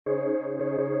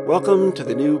Welcome to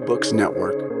the New Books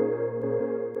Network.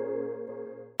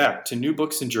 Back to New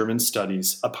Books in German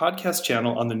Studies, a podcast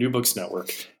channel on the New Books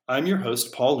Network. I'm your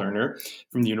host, Paul Lerner,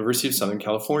 from the University of Southern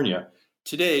California.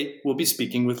 Today, we'll be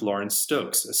speaking with Lawrence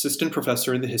Stokes, assistant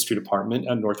professor in the history department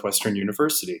at Northwestern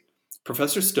University.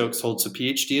 Professor Stokes holds a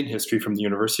PhD in history from the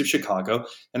University of Chicago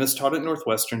and has taught at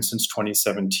Northwestern since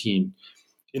 2017.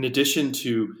 In addition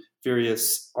to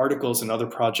various articles and other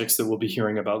projects that we'll be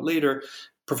hearing about later,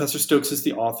 Professor Stokes is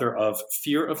the author of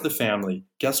Fear of the Family,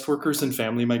 Guest Workers and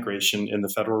Family Migration in the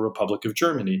Federal Republic of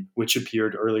Germany, which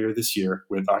appeared earlier this year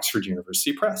with Oxford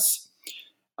University Press.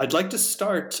 I'd like to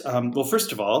start,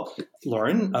 first of all,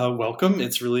 Lauren, welcome.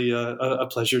 It's really a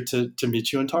pleasure to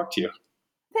meet you and talk to you.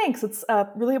 Thanks. It's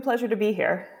really a pleasure to be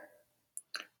here.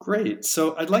 Great.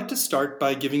 So I'd like to start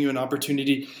by giving you an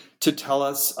opportunity to tell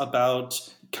us about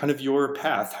kind of your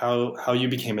path, how you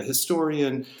became a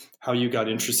historian, how you got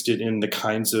interested in the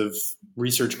kinds of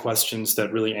research questions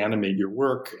that really animate your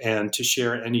work, and to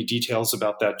share any details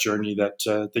about that journey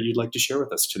that you'd like to share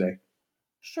with us today.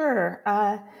 Sure.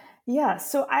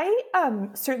 So I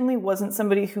certainly wasn't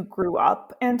somebody who grew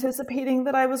up anticipating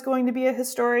that I was going to be a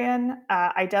historian.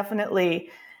 I definitely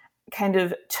kind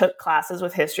of took classes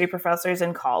with history professors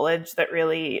in college that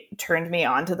really turned me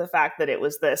on to the fact that it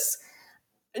was this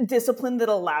discipline that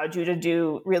allowed you to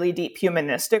do really deep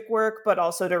humanistic work, but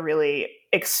also to really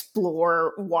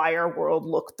explore why our world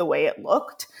looked the way it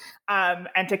looked,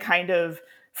 and to kind of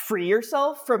free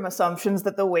yourself from assumptions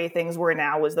that the way things were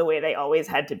now was the way they always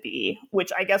had to be,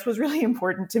 which I guess was really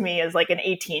important to me as like an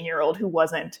 18-year-old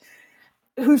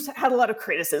who's had a lot of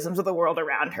criticisms of the world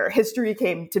around her. History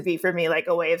came to be for me like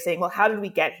a way of saying, well, how did we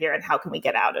get here and how can we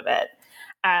get out of it?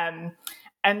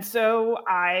 And so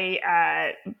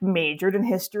I majored in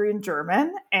history and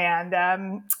German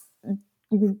and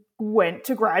went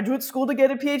to graduate school to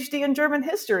get a PhD in German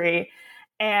history.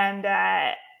 And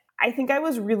I think I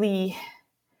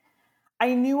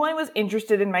knew I was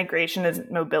interested in migration and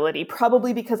mobility,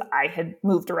 probably because I had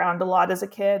moved around a lot as a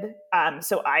kid.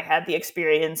 So I had the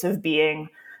experience of being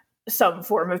some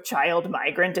form of child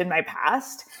migrant in my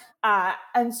past.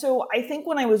 And so I think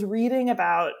when I was reading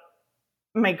about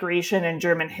migration and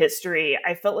German history,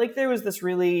 I felt like there was this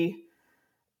really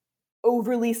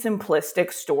overly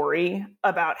simplistic story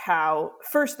about how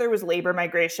first there was labor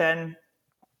migration,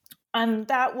 and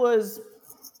that was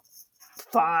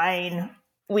fine,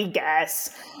 we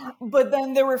guess. But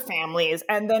then there were families,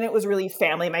 and then it was really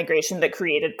family migration that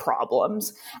created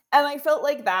problems. And I felt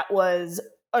like that was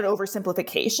an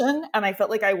oversimplification, and I felt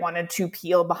like I wanted to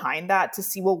peel behind that to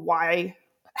see, well,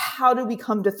 how did we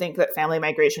come to think that family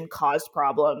migration caused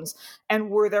problems? And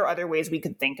were there other ways we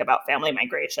could think about family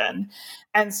migration?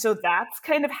 And so that's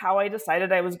kind of how I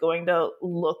decided I was going to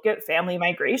look at family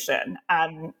migration.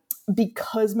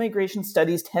 Because migration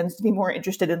studies tends to be more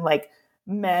interested in like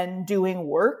men doing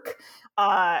work,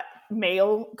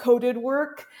 male coded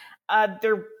work,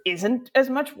 there isn't as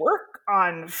much work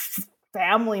on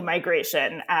family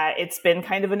migration. It's been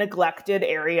kind of a neglected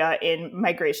area in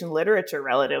migration literature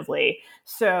relatively.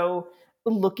 So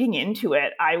looking into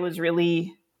it, I was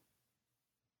really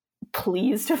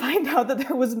pleased to find out that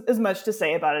there was as much to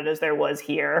say about it as there was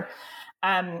here.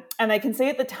 And I can say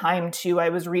at the time too, I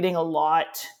was reading a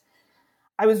lot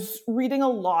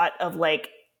of like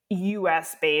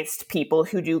US-based people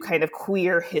who do kind of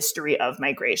queer history of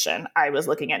migration. I was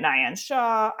looking at Nyan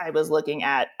Shah. I was looking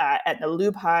at Edna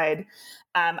Lubheid.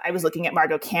 I was looking at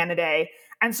Margot Canaday.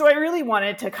 And so I really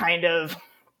wanted to kind of,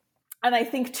 and I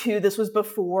think too, this was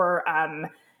before Ehe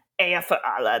für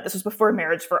alle. This was before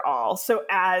Marriage for All. So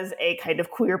as a kind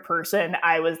of queer person,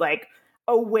 I was like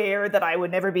aware that I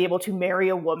would never be able to marry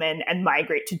a woman and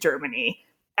migrate to Germany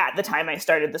at the time I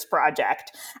started this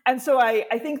project. And so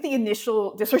I think the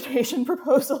initial dissertation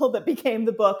proposal that became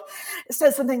the book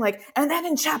says something like, and then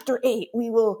in chapter 8,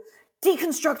 we will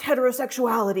deconstruct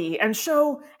heterosexuality and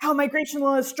show how migration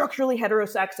law is structurally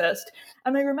heterosexist.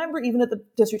 And I remember even at the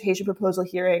dissertation proposal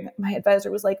hearing, my advisor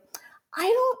was like, I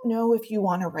don't know if you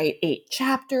want to write 8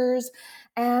 chapters.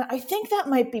 And I think that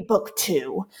might be book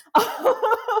 2.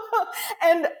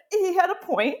 And he had a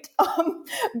point,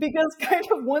 because kind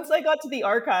of once I got to the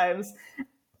archives,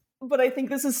 but I think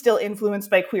this is still influenced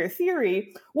by queer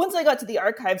theory. Once I got to the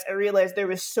archives, I realized there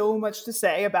was so much to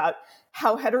say about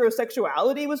how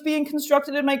heterosexuality was being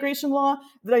constructed in migration law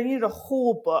that I needed a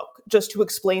whole book just to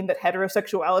explain that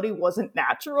heterosexuality wasn't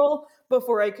natural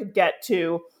before I could get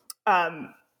to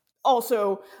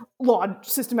also law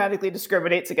systematically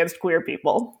discriminates against queer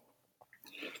people.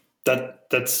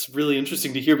 That's really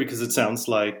interesting to hear, because it sounds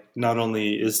like not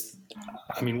only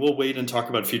we'll wait and talk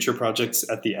about future projects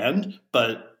at the end,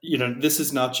 but this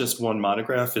is not just one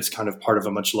monograph. It's kind of part of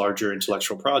a much larger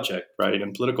intellectual project, right?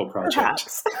 And political project.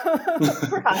 Perhaps.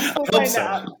 Perhaps. We'll find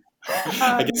out.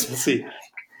 I guess we'll see.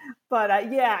 But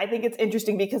I think it's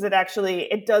interesting because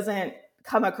it doesn't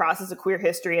come across as a queer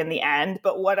history in the end.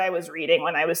 But what I was reading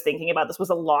when I was thinking about this was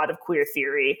a lot of queer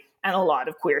theory and a lot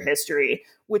of queer history,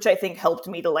 which I think helped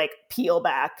me to peel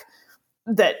back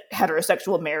that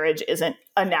heterosexual marriage isn't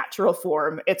a natural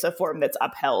form. It's a form that's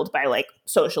upheld by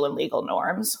social and legal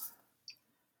norms.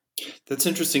 That's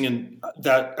interesting. And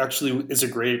that actually is a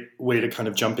great way to kind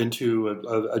of jump into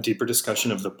a deeper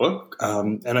discussion of the book.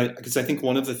 Because I think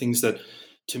one of the things that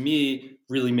to me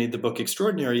really made the book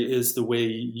extraordinary is the way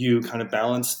you kind of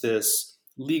balance this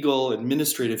legal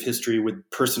administrative history with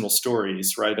personal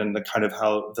stories, right? And the kind of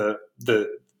how the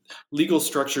legal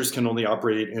structures can only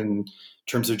operate in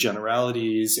terms of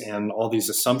generalities and all these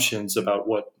assumptions about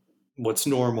what's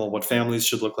normal, what families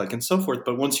should look like, and so forth.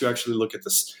 But once you actually look at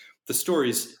the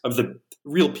stories of the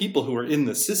real people who are in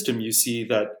the system, you see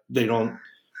that they don't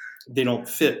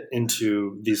fit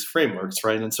into these frameworks,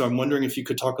 right? And so I'm wondering if you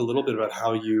could talk a little bit about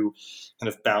how you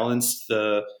kind of balance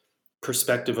the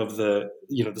perspective of the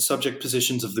subject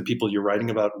positions of the people you're writing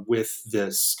about with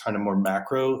this kind of more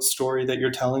macro story that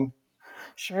you're telling.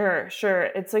 Sure.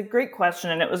 It's a great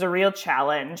question, and it was a real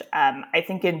challenge. I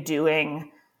think in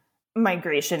doing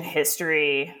migration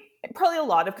history, probably a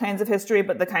lot of kinds of history,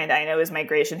 but the kind I know is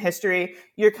migration history,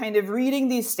 you're kind of reading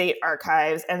these state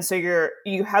archives, and so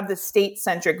you have the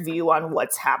state-centric view on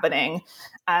what's happening,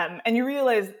 and you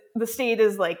realize the state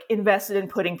is invested in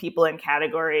putting people in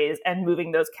categories and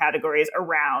moving those categories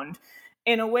around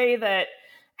in a way that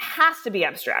has to be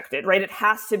abstracted, right? It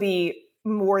has to be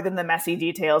more than the messy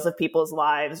details of people's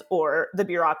lives, or the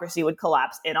bureaucracy would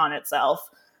collapse in on itself,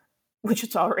 which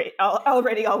it's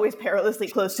already always perilously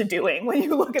close to doing when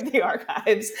you look at the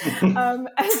archives. And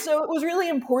so it was really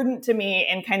important to me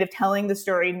in kind of telling the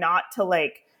story not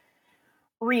to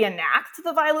reenact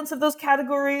the violence of those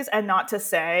categories, and not to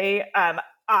say,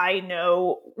 I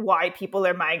know why people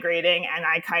are migrating and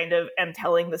I kind of am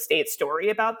telling the state story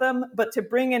about them, but to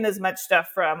bring in as much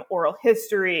stuff from oral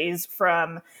histories,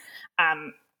 from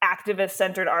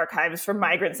activist-centered archives, from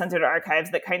migrant-centered archives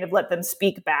that kind of let them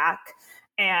speak back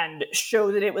and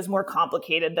show that it was more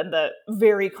complicated than the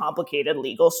very complicated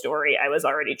legal story I was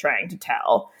already trying to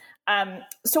tell.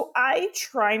 So I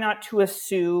try not to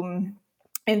assume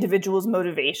individuals'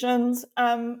 motivations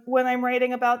when I'm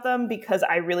writing about them, because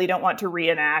I really don't want to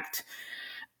reenact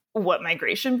what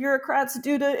migration bureaucrats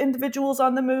do to individuals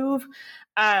on the move.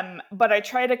 But I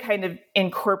try to kind of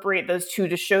incorporate those two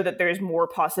to show that there's more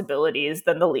possibilities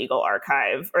than the legal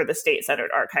archive or the state-centered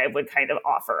archive would kind of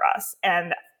offer us.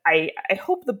 And I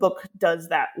hope the book does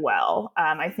that well.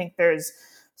 I think there's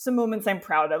some moments I'm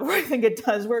proud of where I think it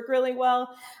does work really well,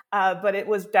 but it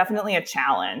was definitely a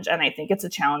challenge. And I think it's a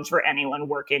challenge for anyone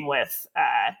working with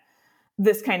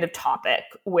this kind of topic,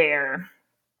 where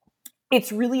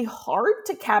it's really hard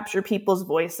to capture people's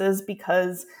voices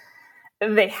because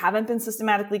they haven't been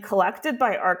systematically collected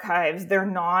by archives. They're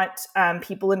not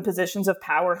people in positions of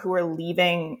power who are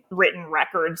leaving written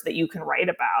records that you can write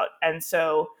about. And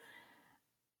so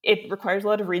it requires a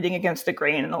lot of reading against the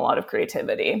grain and a lot of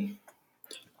creativity.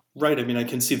 Right. I mean, I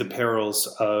can see the perils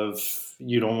of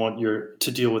you don't want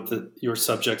to deal with your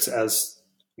subjects as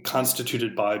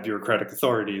constituted by bureaucratic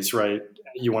authorities, right?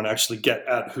 You want to actually get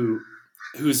at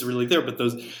who's really there. But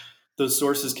those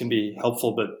sources can be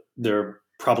helpful, but they're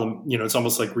problem, it's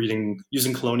almost like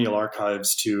using colonial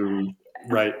archives to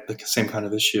write the same kind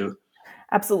of issue.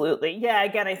 Absolutely. Yeah,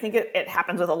 again, I think it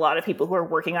happens with a lot of people who are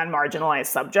working on marginalized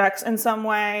subjects in some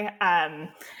way. I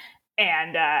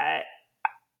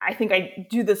think I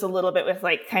do this a little bit with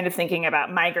kind of thinking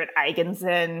about Margret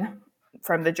Eigensen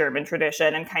from the German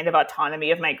tradition and kind of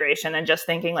autonomy of migration, and just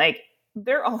thinking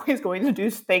they're always going to do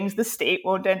things the state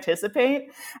won't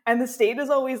anticipate. And the state is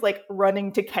always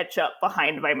running to catch up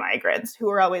behind by migrants who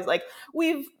are always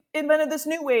we've invented this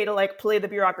new way to play the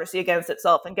bureaucracy against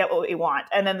itself and get what we want.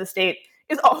 And then the state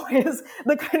is always,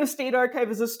 the kind of state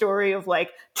archive is a story of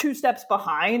 2 steps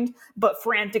behind, but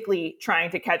frantically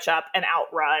trying to catch up and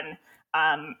outrun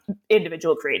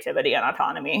individual creativity and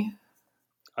autonomy.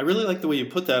 I really like the way you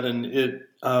put that. And it,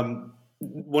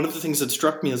 one of the things that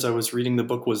struck me as I was reading the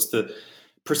book was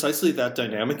precisely that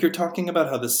dynamic you're talking about,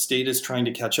 how the state is trying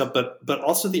to catch up, but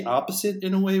also the opposite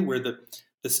in a way, where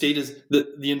the state is,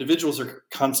 the individuals are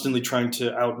constantly trying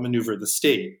to outmaneuver the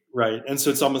state, right? And so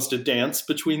it's almost a dance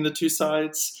between the two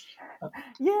sides.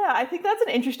 Yeah, I think that's an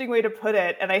interesting way to put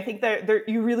it. And I think that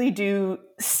you really do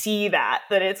see that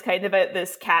it's kind of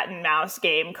this cat and mouse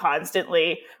game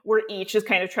constantly, where each is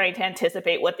kind of trying to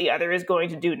anticipate what the other is going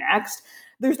to do next.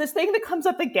 there's this thing that comes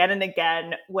up again and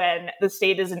again when the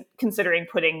state isn't considering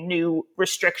putting new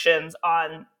restrictions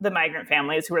on the migrant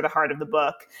families who are the heart of the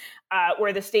book,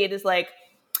 where the state is like,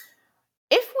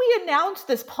 if we announce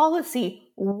this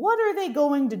policy, what are they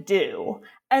going to do?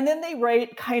 And then they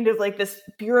write kind of like this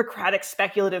bureaucratic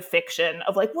speculative fiction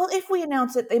of like, well, if we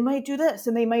announce it, they might do this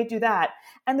and they might do that.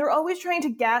 And they're always trying to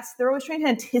guess, they're always trying to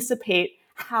anticipate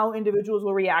how individuals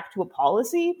will react to a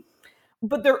policy.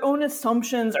 But their own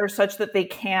assumptions are such that they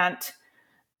can't,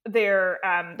 they're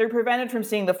prevented from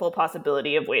seeing the full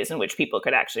possibility of ways in which people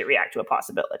could actually react to a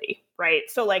possibility, right?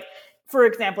 So like, for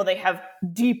example, they have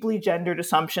deeply gendered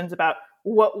assumptions about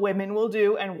what women will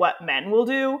do and what men will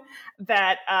do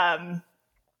that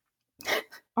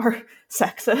are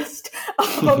sexist.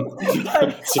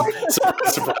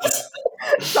 Surprise.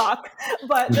 Shock,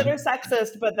 but that are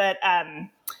sexist, but that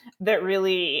that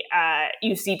really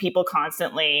you see people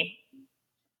constantly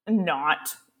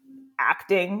not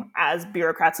acting as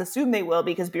bureaucrats assume they will,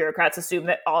 because bureaucrats assume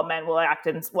that all men will act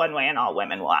in one way and all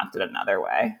women will act in another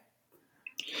way.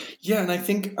 Yeah, and I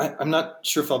think I'm not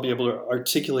sure if I'll be able to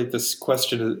articulate this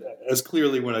question as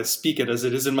clearly when I speak it as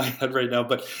it is in my head right now.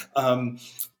 But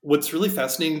what's really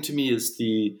fascinating to me is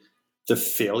the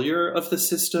failure of the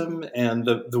system and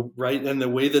the right and the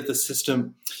way that the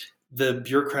system, the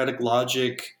bureaucratic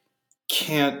logic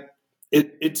can't.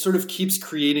 It sort of keeps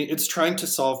creating. It's trying to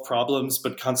solve problems,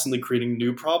 but constantly creating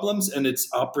new problems, and it's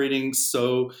operating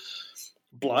so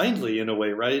blindly in a way,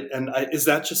 right? And is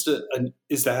that just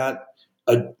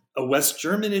a West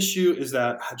German issue? Is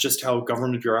that just how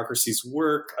government bureaucracies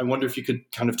work? I wonder if you could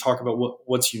kind of talk about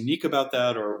what's unique about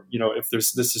that, or if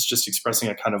this is just expressing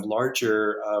a kind of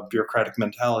larger bureaucratic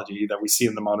mentality that we see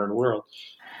in the modern world.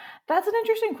 That's an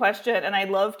interesting question, and I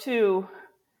would love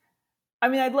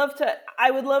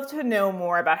to know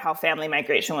more about how family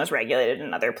migration was regulated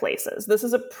in other places. This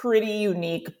is a pretty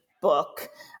unique book.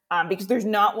 Because there's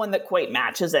not one that quite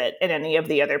matches it in any of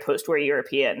the other post-war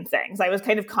European things. I was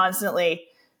kind of constantly,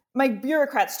 my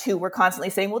bureaucrats too were constantly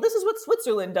saying, well, this is what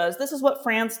Switzerland does. This is what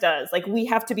France does. Like, we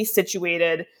have to be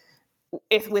situated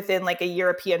within like a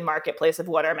European marketplace of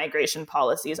what our migration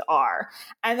policies are.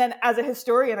 And then as a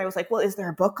historian, I was like, well, is there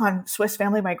a book on Swiss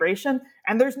family migration?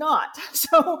 And there's not.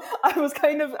 So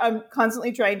I'm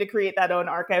constantly trying to create that own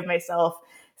archive myself,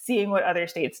 seeing what other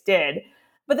states did.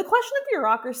 But the question of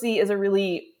bureaucracy is a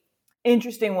really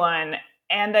interesting one.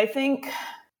 And I think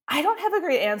I don't have a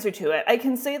great answer to it. I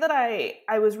can say that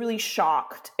I was really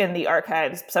shocked in the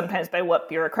archives sometimes by what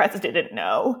bureaucrats didn't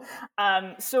know.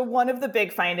 So one of the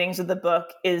big findings of the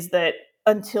book is that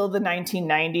until the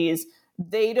 1990s,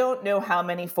 they don't know how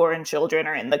many foreign children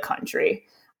are in the country.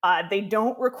 They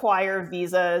don't require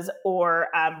visas or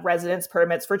residence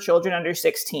permits for children under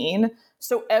 16.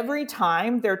 So every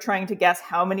time they're trying to guess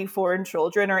how many foreign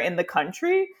children are in the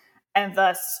country, and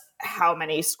thus how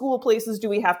many school places do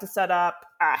we have to set up,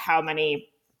 how many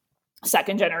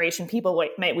second generation people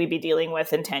might we be dealing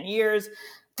with in 10 years,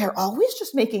 they're always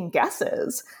just making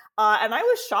guesses. And I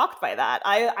was shocked by that.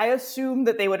 I assumed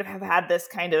that they would have had this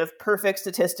kind of perfect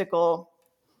statistical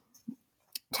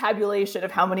tabulation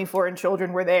of how many foreign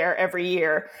children were there every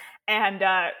year. And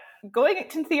going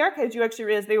into the archives, you actually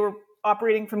realize they were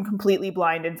operating from completely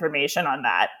blind information on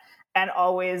that, and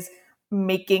always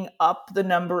making up the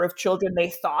number of children they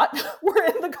thought were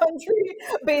in the country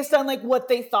based on like what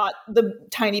they thought the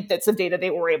tiny bits of data they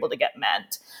were able to get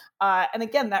meant. And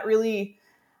again, that really,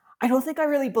 I don't think I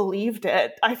really believed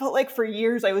it. I felt like for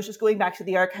years I was just going back to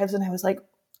the archives and I was like,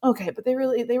 okay, but they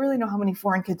really know how many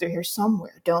foreign kids are here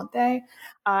somewhere, don't they?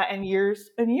 And years,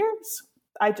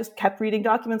 I just kept reading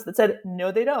documents that said,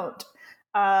 no, they don't.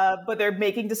 But they're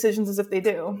making decisions as if they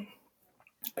do.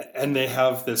 And they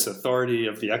have this authority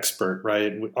of the expert,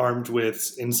 right? Armed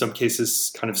with, in some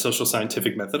cases, kind of social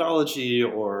scientific methodology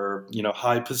or,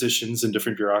 high positions in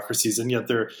different bureaucracies. And yet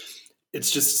it's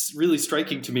just really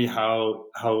striking to me how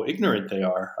ignorant they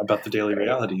are about the daily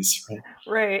realities, right?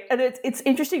 Right. And it's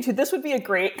interesting too. This would be a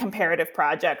great comparative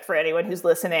project for anyone who's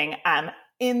listening.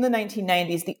 In the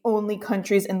 1990s, the only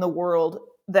countries in the world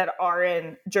that are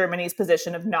in Germany's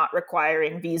position of not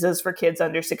requiring visas for kids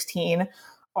under 16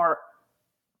 are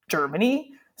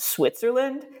Germany,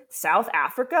 Switzerland, South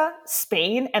Africa,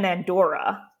 Spain, and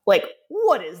Andorra. Like,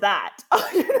 what is that?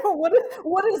 What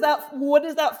is that? What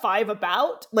is that 5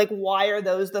 about? Like, why are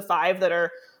those the 5 that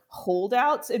are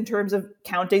holdouts in terms of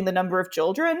counting the number of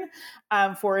children,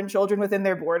 foreign children within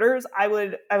their borders? I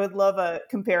would love a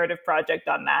comparative project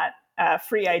on that.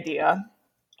 Free idea.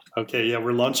 Okay, yeah,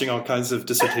 we're launching all kinds of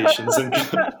dissertations and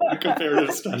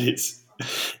comparative studies.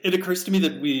 It occurs to me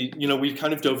that we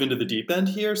kind of dove into the deep end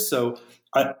here. So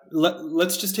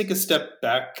let's just take a step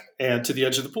back and to the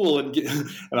edge of the pool, and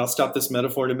I'll stop this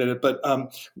metaphor in a minute. But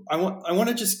I want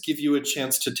to just give you a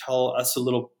chance to tell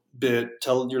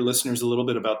your listeners a little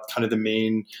bit about kind of the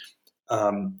main,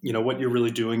 what you're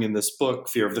really doing in this book,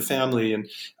 Fear of the Family, and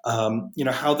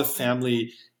how the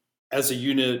family as a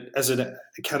unit, as a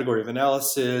category of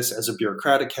analysis, as a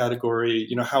bureaucratic category,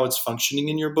 how it's functioning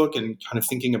in your book, and kind of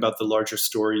thinking about the larger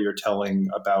story you're telling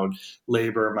about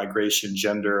labor, migration,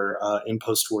 gender in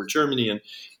post-war Germany,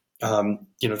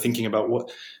 and thinking about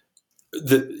what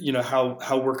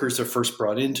how workers are first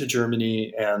brought into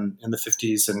Germany and in the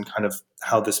 50s, and kind of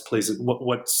how this plays,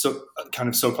 kind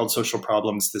of so-called social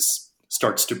problems this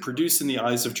starts to produce in the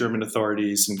eyes of German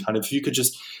authorities, and kind of if you could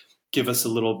just give us a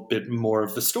little bit more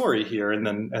of the story here, and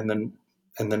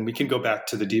then we can go back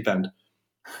to the deep end.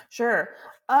 Sure.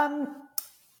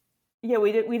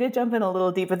 We did jump in a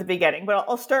little deep at the beginning, but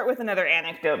I'll start with another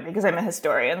anecdote because I'm a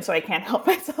historian, so I can't help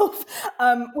myself,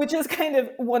 which is kind of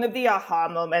one of the aha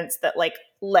moments that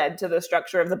led to the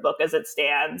structure of the book as it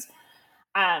stands.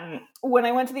 When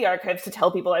I went to the archives to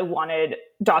tell people I wanted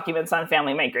documents on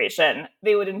family migration,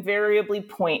 they would invariably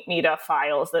point me to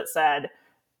files that said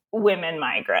women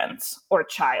migrants or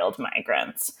child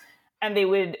migrants. And they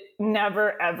would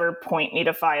never, ever point me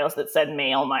to files that said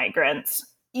male migrants,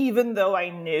 even though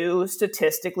I knew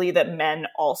statistically that men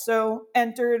also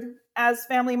entered as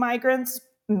family migrants.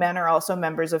 Men are also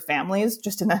members of families,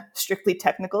 just in a strictly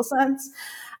technical sense.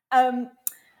 And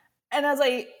as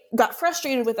I got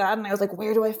frustrated with that, and I was like,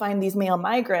 where do I find these male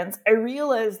migrants? I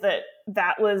realized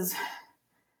that was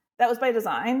by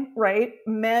design, right?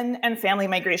 Men and family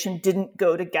migration didn't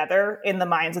go together in the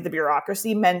minds of the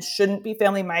bureaucracy. Men shouldn't be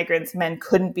family migrants. Men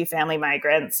couldn't be family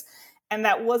migrants. And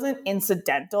that wasn't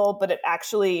incidental, but it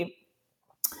actually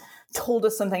told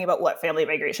us something about what family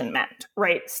migration meant,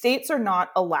 right? States are not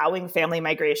allowing family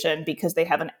migration because they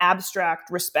have an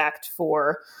abstract respect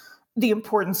for the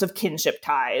importance of kinship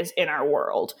ties in our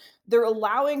world. They're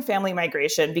allowing family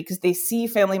migration because they see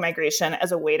family migration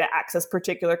as a way to access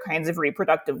particular kinds of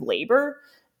reproductive labor,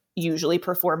 usually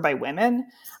performed by women.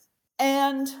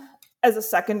 And as a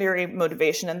secondary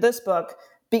motivation in this book,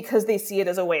 because they see it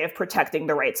as a way of protecting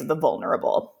the rights of the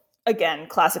vulnerable. Again,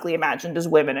 classically imagined as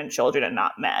women and children and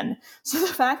not men. So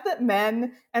the fact that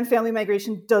men and family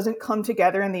migration doesn't come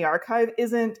together in the archive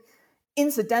isn't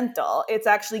incidental. It's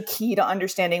actually key to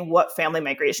understanding what family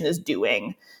migration is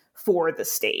doing for the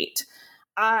state.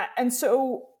 And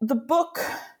so the book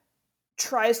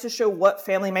tries to show what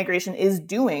family migration is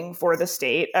doing for the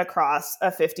state across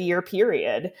a 50-year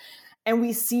period. And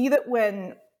we see that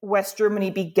when West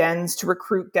Germany begins to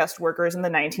recruit guest workers in the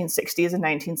 1960s and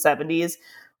 1970s,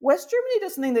 West Germany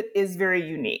does something that is very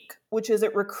unique, which is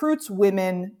it recruits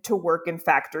women to work in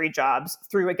factory jobs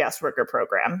through a guest worker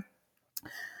program.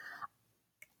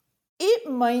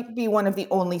 It might be one of the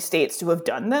only states to have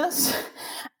done this.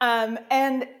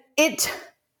 And it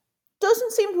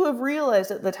doesn't seem to have realized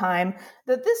at the time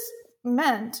that this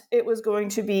meant it was going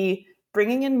to be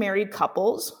bringing in married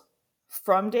couples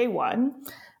from day one,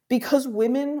 because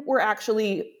women were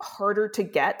actually harder to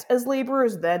get as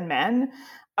laborers than men.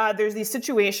 There's these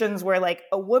situations where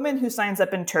a woman who signs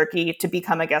up in Turkey to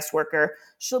become a guest worker,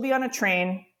 she'll be on a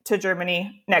train to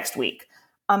Germany next week.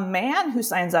 A man who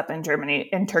signs up in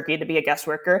Turkey to be a guest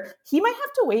worker, he might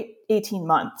have to wait 18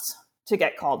 months to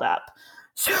get called up.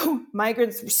 So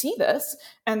migrants see this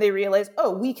and they realize,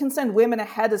 we can send women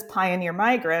ahead as pioneer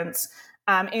migrants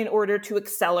in order to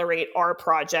accelerate our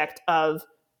project of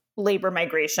labor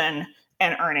migration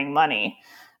and earning money.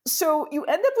 So you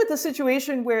end up with a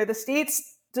situation where the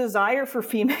state's desire for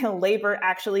female labor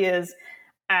actually is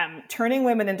turning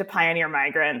women into pioneer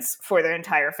migrants for their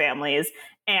entire families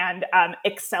and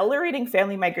accelerating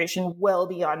family migration well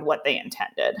beyond what they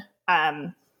intended.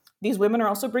 These women are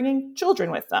also bringing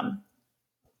children with them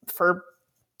for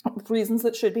reasons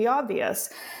that should be obvious.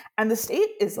 And the state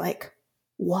is like,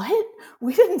 what?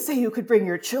 We didn't say you could bring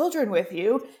your children with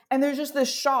you. And there's just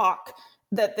this shock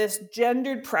that this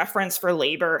gendered preference for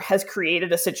labor has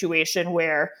created a situation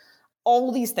where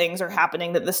all these things are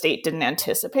happening that the state didn't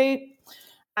anticipate.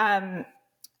 And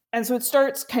so it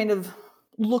starts kind of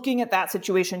looking at that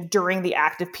situation during the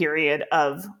active period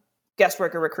of guest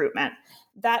worker recruitment.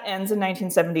 That ends in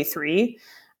 1973.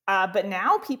 But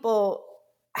now people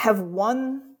have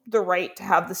won the right to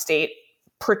have the state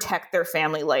protect their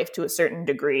family life to a certain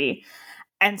degree.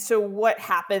 And so what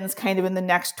happens kind of in the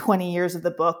next 20 years of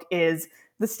the book is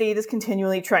the state is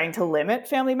continually trying to limit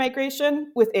family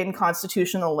migration within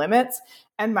constitutional limits,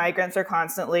 and migrants are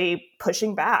constantly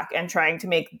pushing back and trying to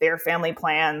make their family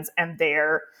plans and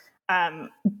their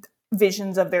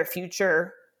visions of their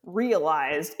future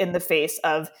realized in the face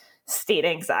of state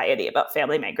anxiety about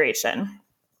family migration.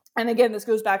 And again, this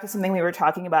goes back to something we were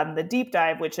talking about in the deep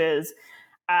dive, which is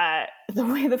the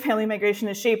way the family migration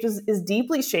is shaped is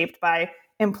deeply shaped by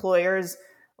employers'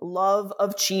 love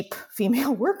of cheap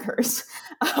female workers.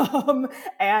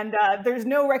 And there's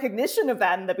no recognition of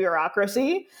that in the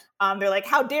bureaucracy. They're like,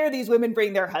 how dare these women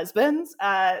bring their husbands?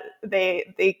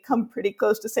 They come pretty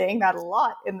close to saying that a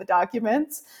lot in the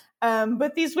documents.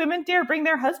 But these women dare bring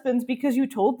their husbands because you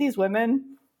told these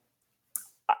women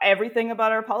everything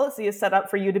about our policy is set up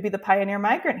for you to be the pioneer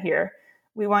migrant here.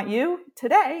 We want you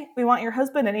today. We want your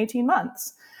husband in 18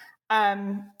 months.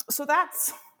 So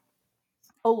that's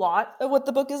a lot of what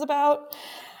the book is about.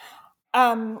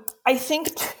 I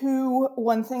think, too,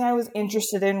 one thing I was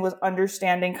interested in was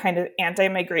understanding kind of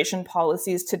anti-migration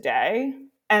policies today.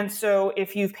 And so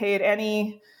if you've paid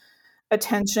any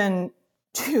attention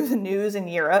to the news in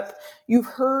Europe, you've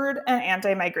heard an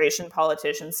anti-migration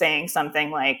politician saying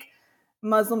something like,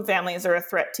 Muslim families are a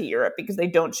threat to Europe because they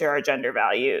don't share our gender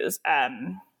values.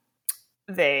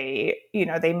 They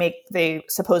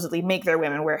supposedly make their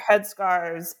women wear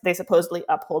headscarves. They supposedly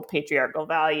uphold patriarchal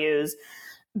values.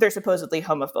 They're supposedly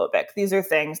homophobic. These are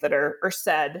things that are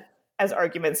said as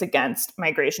arguments against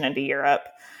migration into Europe.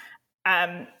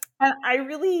 And I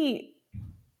really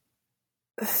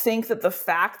think that the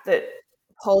fact that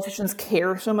politicians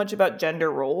care so much about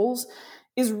gender roles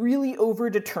is really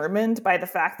overdetermined by the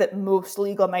fact that most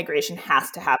legal migration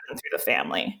has to happen through the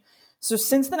family. So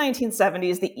since the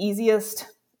 1970s, the easiest,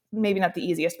 maybe not the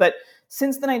easiest, but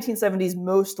since the 1970s,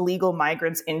 most legal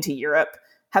migrants into Europe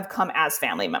have come as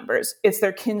family members. It's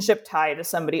their kinship tie to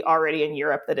somebody already in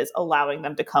Europe that is allowing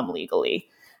them to come legally.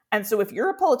 And so if you're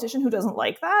a politician who doesn't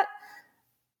like that,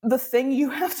 the thing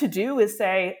you have to do is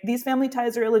say, these family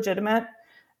ties are illegitimate.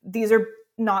 These are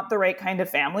not the right kind of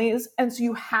families. And so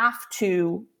you have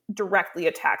to directly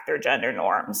attack their gender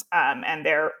norms and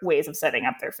their ways of setting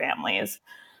up their families.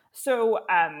 So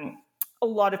a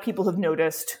lot of people have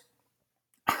noticed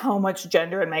how much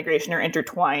gender and migration are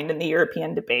intertwined in the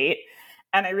European debate.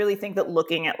 And I really think that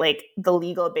looking at like the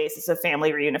legal basis of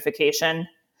family reunification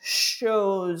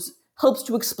helps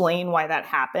to explain why that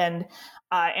happened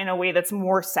in a way that's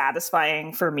more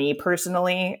satisfying for me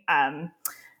personally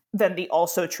than the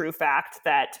also true fact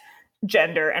that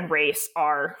gender and race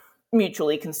are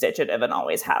mutually constitutive and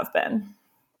always have been.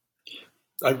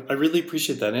 I really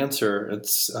appreciate that answer.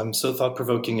 It's so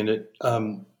thought-provoking, and it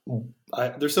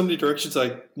there's so many directions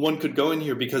one could go in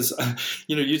here because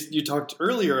you talked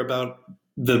earlier about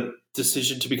the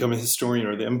decision to become a historian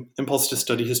or the impulse to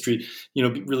study history,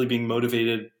 really being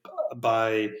motivated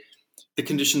by the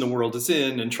condition the world is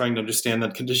in and trying to understand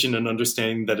that condition and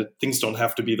understanding that things don't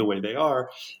have to be the way they are,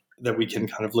 that we can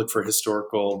kind of look for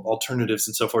historical alternatives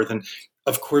and so forth. And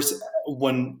of course,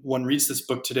 when one reads this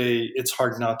book today, it's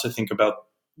hard not to think about,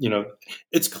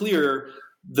 it's clear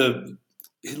the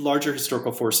larger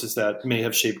historical forces that may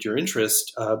have shaped your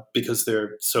interest because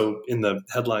they're so in the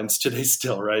headlines today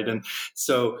still, right? And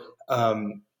so,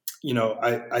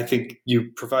 I think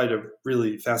you provide a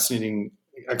really fascinating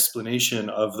explanation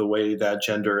of the way that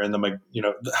gender and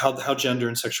how gender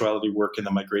and sexuality work in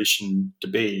the migration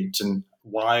debate and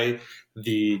why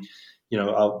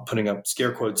I'll putting up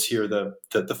scare quotes here,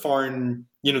 the foreign,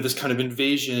 this kind of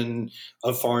invasion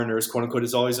of foreigners, quote unquote,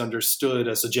 is always understood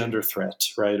as a gender threat,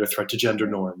 right? Or threat to gender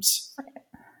norms.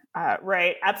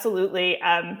 Right. Absolutely.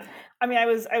 I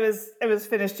was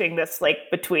finishing this like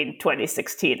between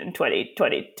 2016 and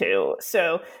 2022.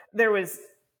 So there was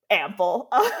ample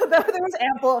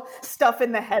stuff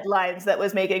in the headlines that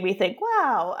was making me think,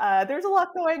 wow, there's a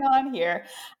lot going on here.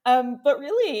 But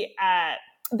really,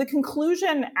 the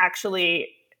conclusion actually,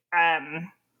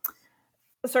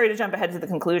 sorry to jump ahead to the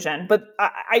conclusion, but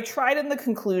I tried in the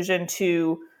conclusion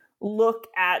to look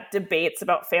at debates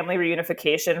about family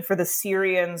reunification for the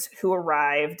Syrians who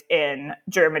arrived in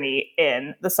Germany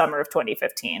in the summer of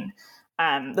 2015.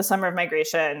 The summer of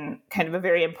migration, kind of a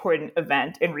very important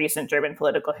event in recent German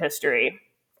political history.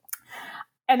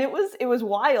 And it was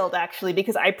wild, actually,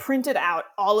 because I printed out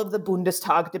all of the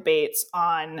Bundestag debates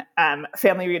on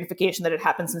family reunification that had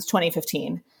happened since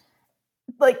 2015.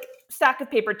 Like, stack of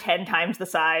paper 10 times the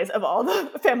size of all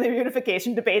the family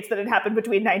reunification debates that had happened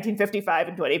between 1955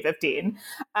 and 2015.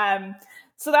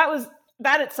 So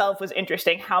that itself was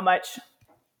interesting, how much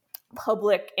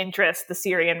public interest the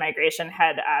Syrian migration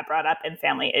had brought up in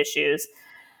family issues.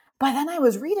 But then I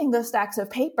was reading those stacks of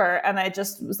paper and I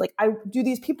just was like, do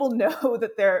these people know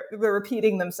that they're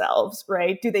repeating themselves,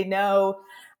 right? Do they know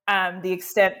the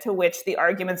extent to which the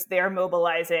arguments they're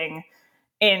mobilizing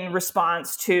in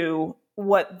response to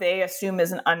what they assume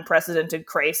is an unprecedented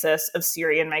crisis of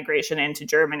Syrian migration into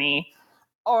Germany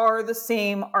are the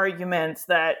same arguments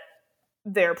that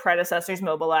their predecessors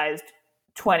mobilized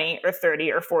 20 or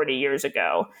 30 or 40 years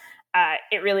ago.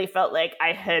 It really felt like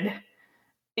I had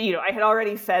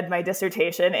already fed my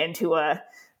dissertation into a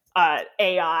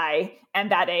AI,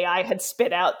 and that AI had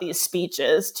spit out these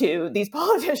speeches to these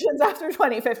politicians after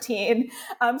 2015. So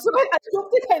I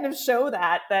hope to kind of show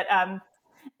that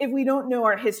if we don't know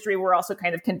our history, we're also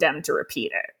kind of condemned to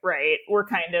repeat it, right? We're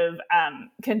kind of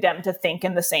condemned to think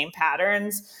in the same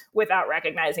patterns without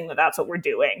recognizing that that's what we're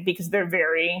doing, because it's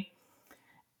very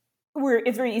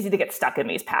easy to get stuck in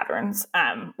these patterns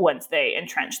once they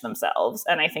entrench themselves.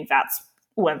 And I think that's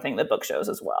one thing the book shows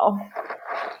as well.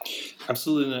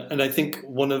 Absolutely. And I think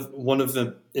one of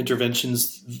the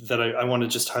interventions that I want to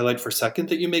just highlight for a second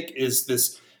that you make is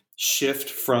this shift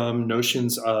from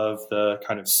notions of the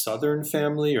kind of Southern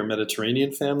family or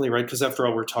Mediterranean family, right? Because after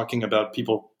all, we're talking about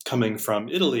people coming from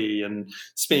Italy and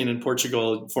Spain and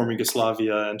Portugal, former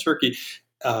Yugoslavia and Turkey.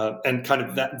 And kind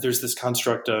of that there's this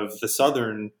construct of the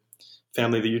Southern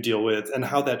family that you deal with, and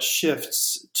how that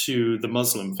shifts to the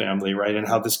Muslim family, right? And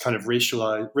how this kind of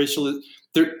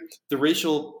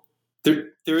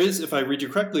there is, if I read you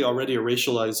correctly, already a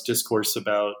racialized discourse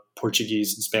about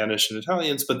Portuguese and Spanish and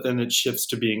Italians, but then it shifts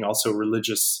to being also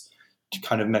religious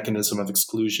kind of mechanism of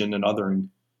exclusion and othering.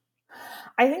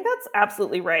 I think that's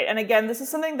absolutely right. And again, this is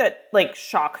something that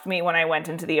shocked me when I went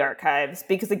into the archives,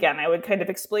 because again, I would kind of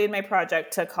explain my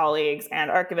project to colleagues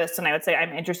and archivists, and I would say,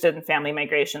 I'm interested in family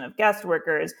migration of guest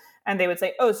workers. And they would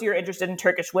say, oh, so you're interested in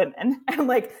Turkish women. And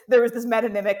there was this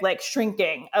metonymic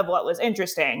shrinking of what was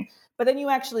interesting. But then you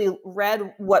actually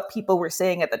read what people were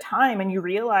saying at the time, and you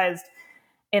realized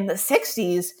in the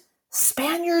 60s,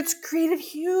 Spaniards created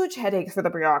huge headaches for the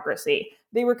bureaucracy.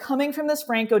 They were coming from this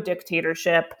Franco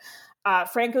dictatorship.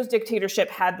 Franco's dictatorship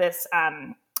had this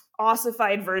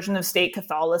ossified version of state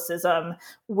Catholicism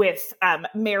with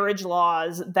marriage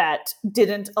laws that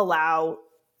didn't allow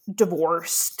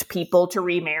divorced people to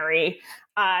remarry.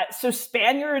 So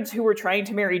Spaniards who were trying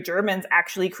to marry Germans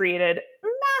actually created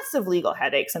massive legal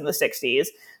headaches in the 60s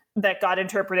that got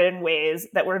interpreted in ways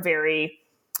that were very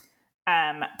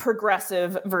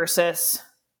progressive versus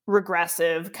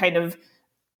regressive,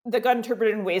 that got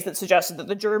interpreted in ways that suggested that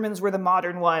the Germans were the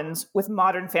modern ones with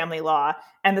modern family law,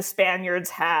 and the Spaniards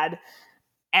had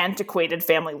antiquated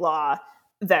family law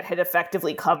that had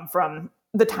effectively come from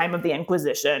the time of the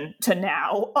Inquisition to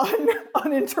now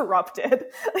uninterrupted.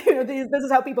 This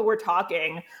is how people were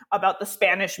talking about the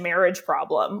Spanish marriage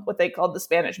problem, what they called the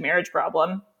Spanish marriage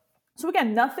problem. So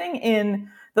again, nothing in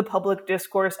the public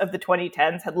discourse of the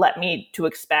 2010s had led me to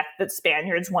expect that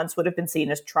Spaniards once would have been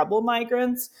seen as trouble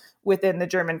migrants within the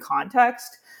German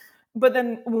context. But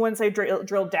then once I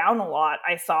drilled down a lot,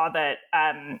 I saw that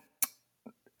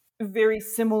very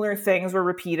similar things were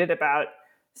repeated about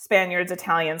Spaniards,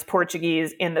 Italians,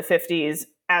 Portuguese in the 50s,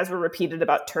 as were repeated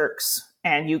about Turks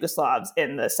and Yugoslavs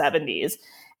in the 70s.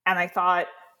 And I thought,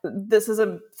 this is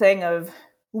a thing of,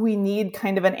 we need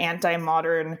kind of an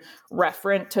anti-modern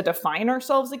referent to define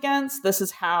ourselves against. This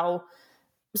is how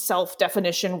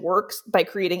self-definition works, by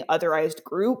creating otherized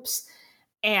groups.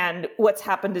 And what's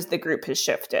happened is the group has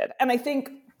shifted. And I think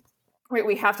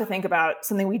we have to think about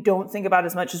something we don't think about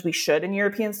as much as we should in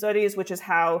European studies, which is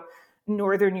how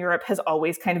Northern Europe has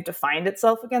always kind of defined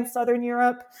itself against Southern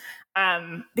Europe,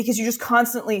 because you just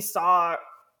constantly saw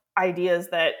ideas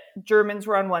that Germans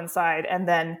were on one side and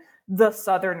then the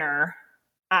Southerner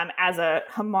as a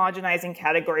homogenizing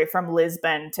category from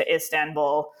Lisbon to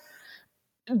Istanbul.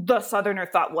 The Southerner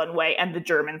thought one way and the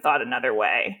German thought another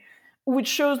way, which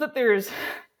shows that there's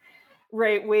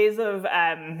ways of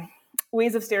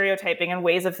stereotyping and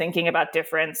ways of thinking about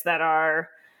difference that are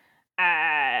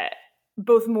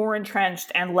both more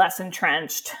entrenched and less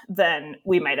entrenched than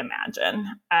we might imagine.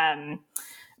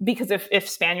 Because if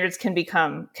Spaniards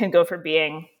can go from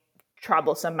being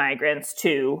troublesome migrants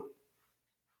to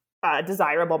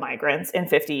desirable migrants in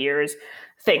 50 years,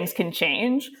 things can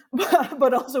change.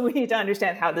 But also we need to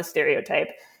understand how the stereotype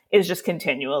is just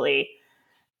continually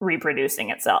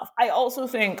reproducing itself. I also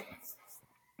think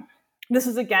this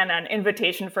is, again, an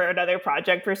invitation for another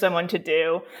project for someone to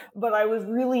do, but I was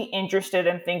really interested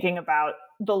in thinking about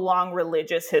the long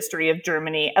religious history of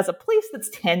Germany as a place that's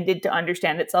tended to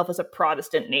understand itself as a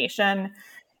Protestant nation.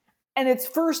 And it's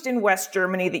first in West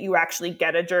Germany that you actually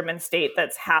get a German state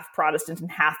that's half Protestant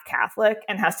and half Catholic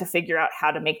and has to figure out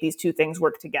how to make these two things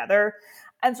work together.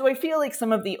 And so I feel like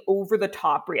some of the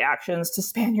over-the-top reactions to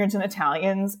Spaniards and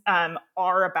Italians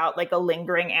are about a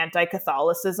lingering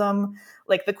anti-Catholicism,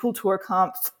 like the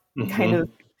Kulturkampf kind of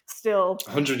still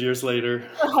 100 years later.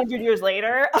 100 years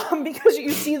later, because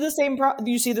you see the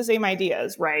same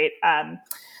ideas, right?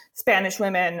 Spanish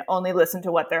women only listen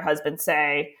to what their husbands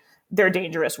say. They're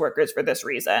dangerous workers for this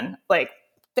reason. Like,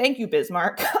 thank you,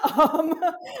 Bismarck.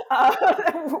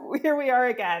 Here we are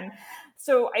again.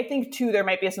 So I think, too, there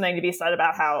might be something to be said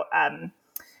about how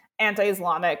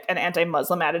anti-Islamic and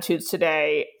anti-Muslim attitudes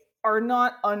today are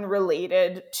not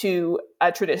unrelated to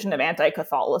a tradition of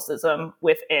anti-Catholicism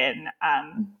within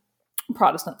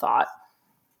Protestant thought.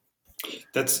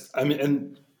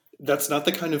 And that's not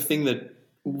the kind of thing that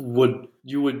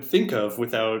you would think of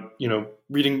without,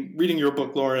 reading your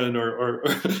book, Lauren, or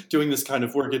doing this kind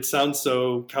of work. It sounds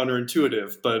so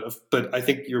counterintuitive, but I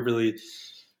think you're really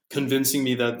convincing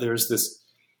me that there's this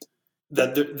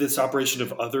operation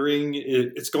of othering.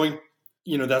 It's going,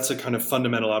 that's a kind of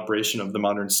fundamental operation of the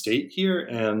modern state here,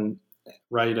 and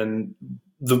right, and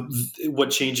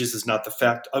what changes is not the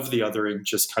fact of the othering,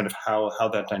 just kind of how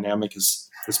that dynamic is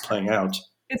playing out.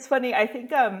 It's funny. I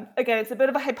think, again, it's a bit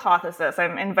of a hypothesis.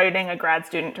 I'm inviting a grad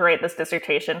student to write this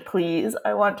dissertation. Please,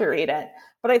 I want to read it.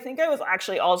 But I think I was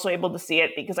actually also able to see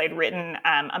it because I'd written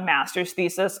a master's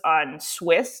thesis on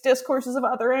Swiss discourses of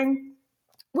othering,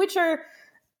 which are,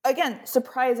 again,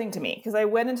 surprising to me because I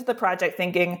went into the project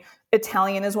thinking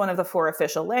Italian is one of the 4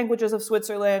 official languages of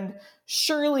Switzerland.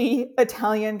 Surely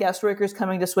Italian guest workers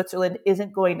coming to Switzerland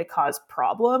isn't going to cause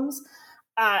problems.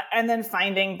 And then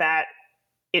finding that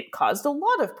it caused a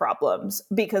lot of problems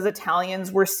because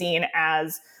Italians were seen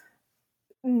as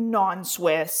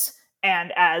non-Swiss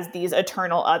and as these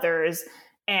eternal others,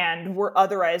 and were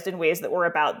otherized in ways that were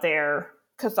about their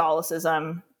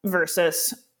Catholicism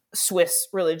versus Swiss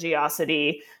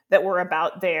religiosity, that were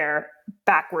about their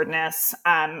backwardness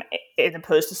as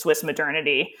opposed to Swiss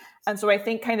modernity. And so I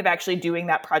think kind of actually doing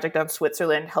that project on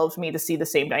Switzerland helped me to see the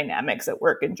same dynamics at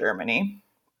work in Germany.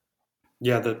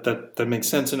 Yeah, that makes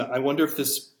sense. And I wonder if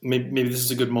maybe this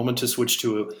is a good moment to switch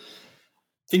to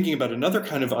thinking about another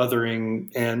kind of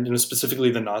othering, and specifically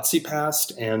the Nazi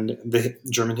past and the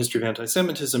German history of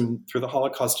anti-Semitism through the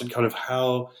Holocaust, and kind of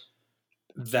how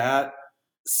that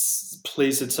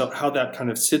plays itself, how that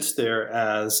kind of sits there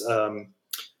as a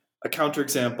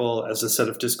counterexample, as a set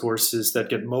of discourses that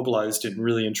get mobilized in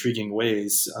really intriguing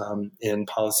ways in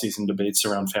policies and debates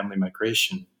around family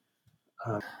migration.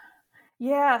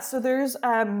 Yeah, so there's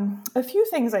a few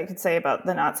things I could say about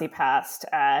the Nazi past.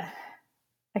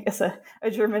 I guess a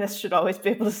Germanist should always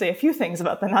be able to say a few things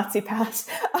about the Nazi past,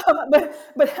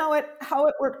 but how it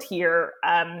worked here.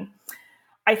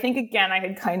 I think, again, I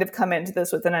had kind of come into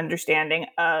this with an understanding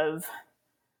of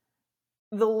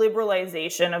the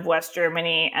liberalization of West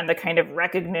Germany and the kind of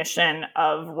recognition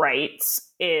of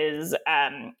rights is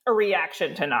a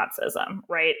reaction to Nazism,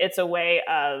 right? It's a way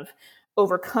of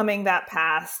overcoming that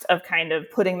past, of kind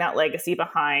of putting that legacy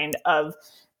behind, of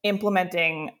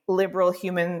implementing liberal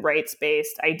human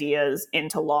rights-based ideas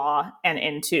into law and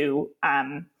into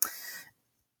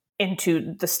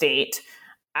the state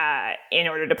in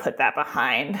order to put that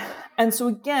behind. And so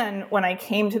again, when I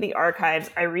came to the archives,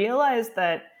 I realized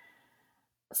that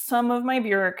some of my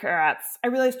bureaucrats, I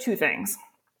realized 2 things.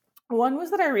 One was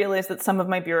that I realized that some of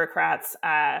my bureaucrats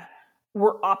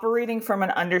were operating from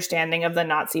an understanding of the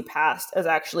Nazi past as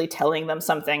actually telling them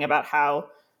something about how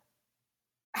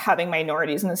having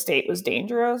minorities in the state was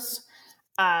dangerous,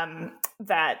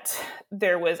 that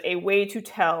there was a way to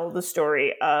tell the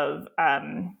story of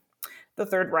the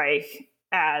Third Reich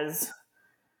as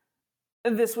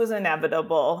this was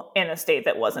inevitable in a state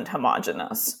that wasn't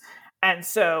homogenous. And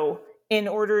so in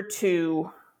order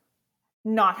to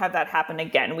not have that happen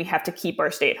again, we have to keep our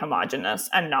state homogenous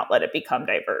and not let it become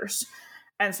diverse.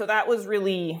 And so that was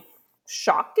really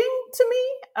shocking to me,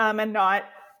 and not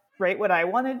what I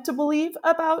wanted to believe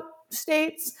about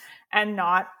states, and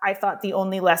not, I thought, the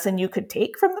only lesson you could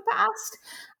take from the past,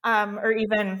 or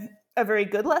even a very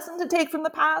good lesson to take from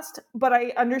the past. But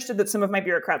I understood that some of my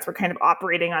bureaucrats were kind of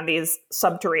operating on these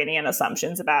subterranean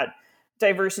assumptions about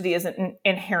diversity isn't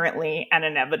inherently and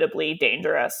inevitably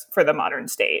dangerous for the modern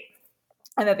state,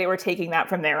 and that they were taking that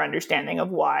from their understanding of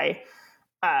why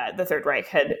the Third Reich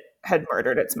had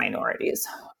murdered its minorities.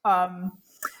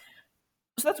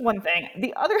 So that's one thing.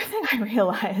 The other thing I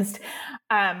realized,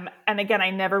 and again,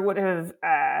 I never would have,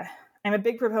 I'm a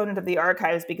big proponent of the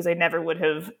archives because I never would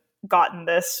have gotten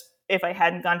this if I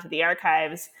hadn't gone to the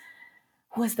archives,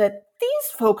 was that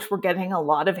these folks were getting a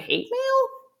lot of hate mail,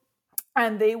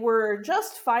 and they were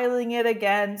just filing it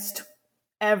against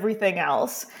everything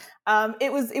else.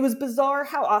 It was bizarre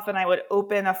how often I would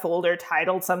open a folder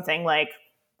titled something like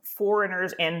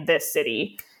 "Foreigners in this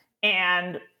city,"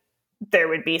 and there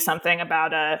would be something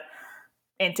about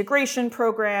integration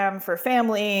program for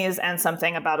families and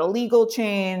something about a legal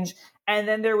change. And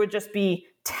then there would just be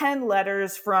 10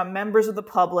 letters from members of the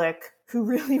public who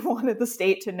really wanted the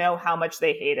state to know how much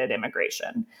they hated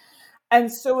immigration.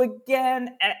 And so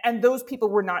again, and those people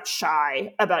were not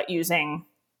shy about using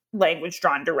language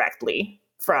drawn directly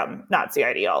from Nazi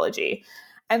ideology.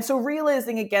 And so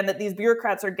realizing again that these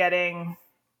bureaucrats are getting,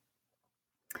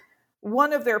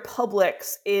 one of their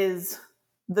publics is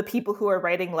the people who are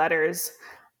writing letters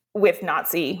with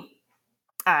Nazi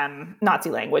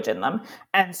language in them.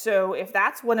 And so if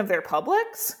that's one of their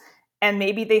publics, and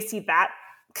maybe they see that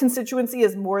constituency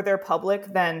as more their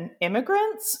public than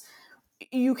immigrants,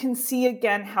 you can see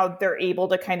again how they're able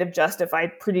to kind of justify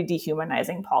pretty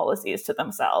dehumanizing policies to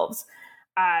themselves.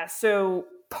 So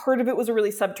part of it was a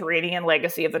really subterranean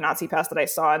legacy of the Nazi past that I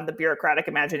saw in the bureaucratic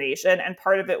imagination. And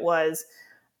part of it was,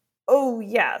 oh,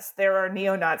 yes, there are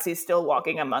neo-Nazis still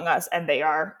walking among us, and they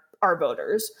are our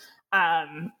voters.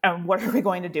 And what are we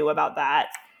going to do about that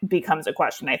becomes a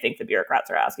question I think the bureaucrats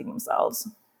are asking themselves.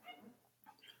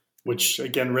 Which,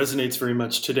 again, resonates very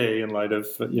much today in light of,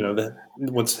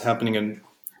 what's happening in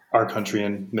our country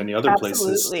and many other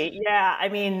places. Absolutely. Yeah. I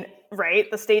mean, right.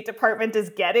 The State Department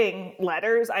is getting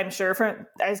letters, I'm sure,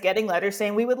 getting letters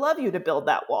saying, we would love you to build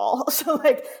that wall. So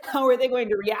like, how are they going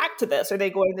to react to this? Are they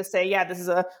going to say, yeah, this is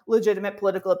a legitimate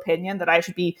political opinion that I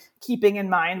should be keeping in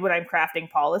mind when I'm crafting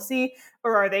policy?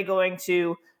 Or are they going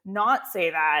to not say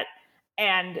that?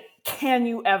 And can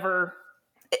you ever,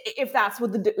 if that's where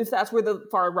the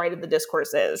far right of the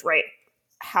discourse is, right?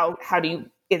 How do you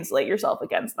insulate yourself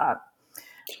against that?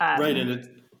 Right.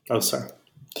 And sorry.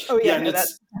 Oh yeah. And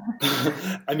it's,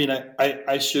 I mean,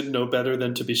 I should know better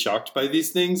than to be shocked by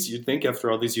these things, you'd think, after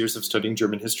all these years of studying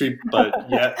German history, but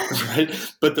yeah,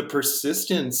 right. But the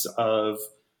persistence of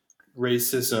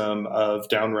racism, of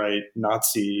downright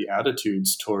Nazi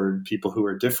attitudes toward people who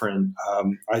are different,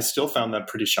 I still found that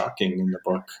pretty shocking in the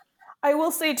book. I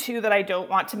will say, too, that I don't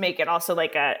want to make it also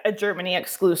like a Germany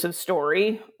exclusive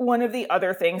story. One of the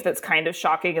other things that's kind of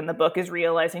shocking in the book is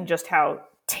realizing just how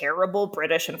terrible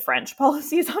British and French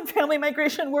policies on family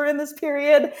migration were in this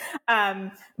period.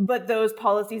 But those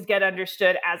policies get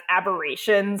understood as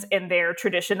aberrations in their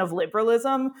tradition of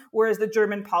liberalism, whereas the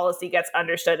German policy gets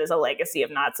understood as a legacy of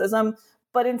Nazism.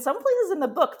 But in some places in the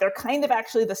book, they're kind of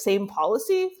actually the same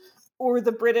policy, or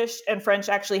the British and French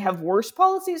actually have worse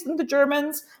policies than the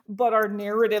Germans, but our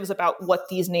narratives about what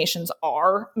these nations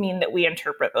are mean that we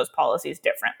interpret those policies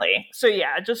differently. So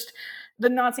yeah, just the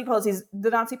Nazi policies, the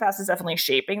Nazi past is definitely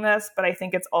shaping this, but I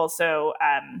think it's also,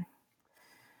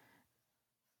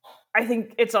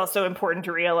 important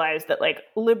to realize that like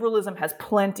liberalism has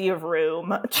plenty of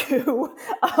room to,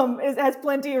 it has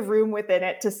plenty of room within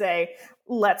it to say,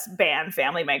 let's ban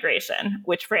family migration,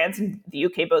 which France and the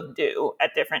UK both do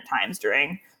at different times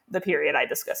during the period I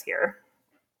discuss here.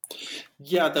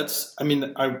 Yeah,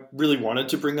 I really wanted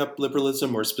to bring up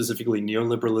liberalism, or specifically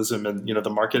neoliberalism, and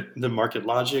the market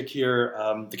logic here,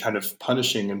 the kind of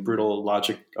punishing and brutal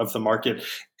logic of the market.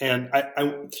 And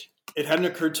it hadn't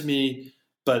occurred to me,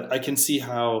 but I can see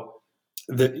how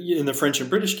in the French and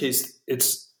British case,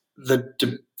 it's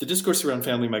the discourse around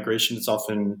family migration is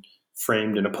often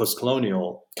framed in a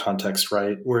post-colonial context,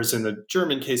 right? Whereas in the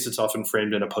German case, it's often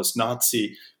framed in a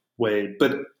post-Nazi way.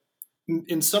 But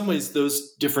in some ways,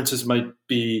 those differences might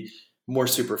be more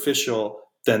superficial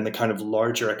than the kind of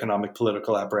larger economic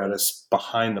political apparatus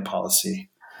behind the policy.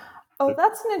 Oh,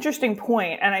 that's an interesting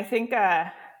point. And I think,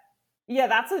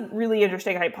 that's a really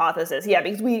interesting hypothesis. Yeah,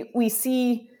 because we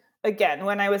see, again,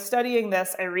 when I was studying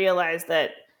this, I realized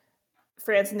that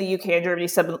France and the UK and Germany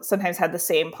sometimes had the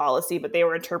same policy, but they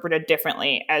were interpreted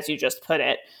differently, as you just put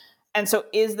it. And so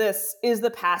is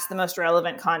the past the most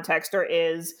relevant context, or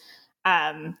is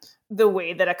the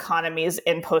way that economies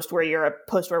in post-war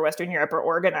Western Europe are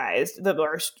organized the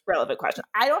most relevant question?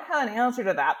 I don't have an answer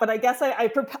to that, but I guess I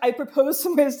propose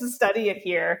some ways to study it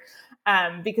here,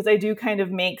 because I do kind of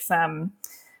make some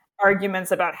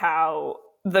arguments about how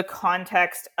the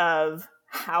context of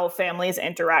how families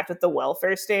interact with the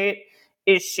welfare state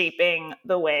is shaping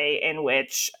the way in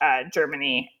which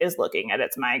Germany is looking at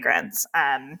its migrants.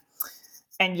 And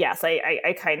yes,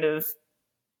 I kind of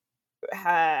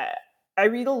I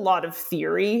read a lot of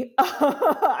theory.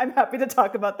 I'm happy to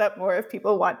talk about that more if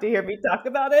people want to hear me talk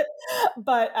about it.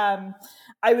 But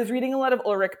I was reading a lot of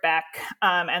Ulrich Beck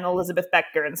and Elizabeth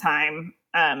Beck-Gernsheim,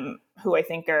 who I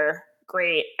think are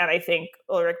great. And I think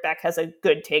Ulrich Beck has a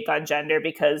good take on gender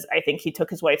because I think he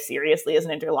took his wife seriously as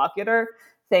an interlocutor.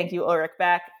 Thank you, Ulrich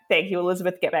Beck. Thank you,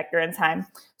 Elizabeth Beck-Gernsheim.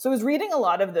 So I was reading a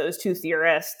lot of those two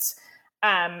theorists.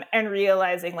 and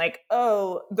realizing like,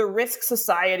 oh, the Risk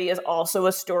Society is also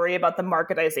a story about the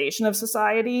marketization of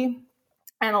society.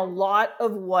 And a lot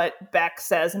of what Beck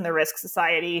says in the Risk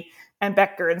Society and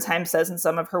Beck Gernsheim says in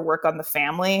some of her work on the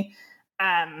family,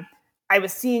 I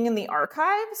was seeing in the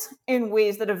archives in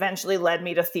ways that eventually led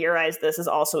me to theorize this is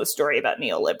also a story about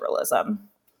neoliberalism.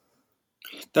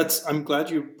 I'm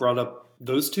glad you brought up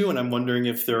those two, and I'm wondering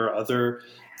if there are other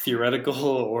theoretical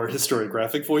or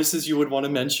historiographic voices you would want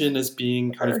to mention as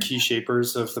being kind of key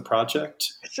shapers of the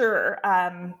project. Sure.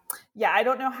 Yeah, I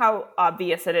don't know how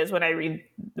obvious it is when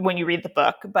you read the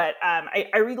book, but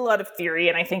I read a lot of theory,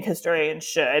 and I think historians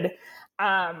should.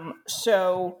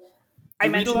 So I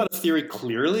read a lot of theory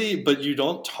clearly, but you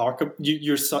don't talk.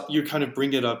 You kind of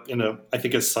bring it up in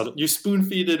a subtle. You spoon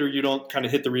feed it, or you don't kind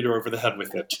of hit the reader over the head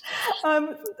with it.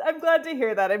 I'm glad to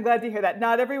hear that.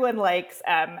 Not everyone likes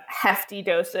hefty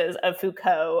doses of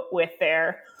Foucault with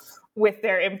their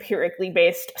empirically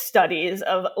based studies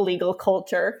of legal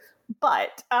culture.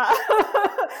 But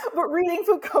reading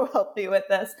Foucault helped me with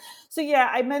this. So yeah,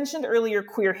 I mentioned earlier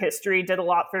queer history did a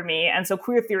lot for me, and so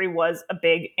queer theory was a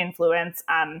big influence.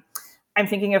 I'm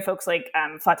thinking of folks like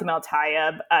Fatima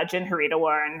El-Tayeb, Jin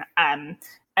Haridawarn, and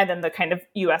then the kind of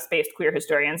US-based queer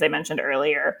historians I mentioned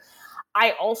earlier.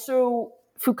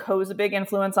 Foucault's a big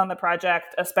influence on the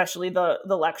project, especially the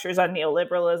lectures on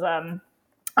neoliberalism.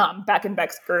 Beck and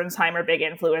Beck Gernsheim are big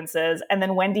influences. And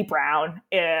then Wendy Brown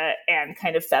and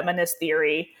kind of feminist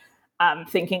theory,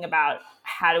 thinking about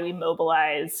how do we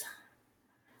mobilize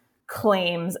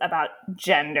claims about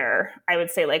gender. I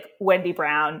would say like Wendy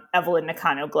Brown, Evelyn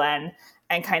Nakano-Glenn,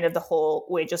 and kind of the whole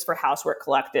Wages for Housework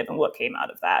Collective and what came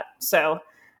out of that. So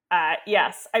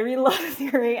yes, I read a lot of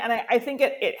theory, and I think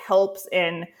it helps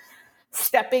in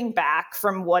stepping back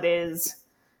from what is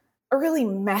a really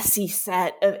messy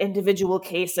set of individual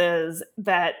cases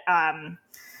that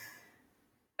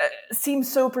seem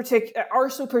so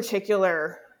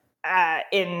particular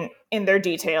in their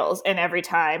details and every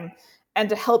time, and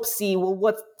to help see, well,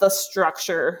 what's the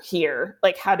structure here?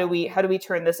 Like, how do we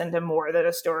turn this into more than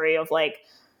a story of like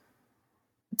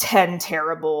 10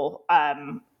 terrible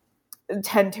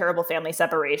family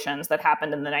separations that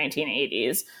happened in the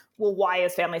 1980s? Well, why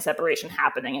is family separation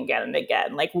happening again and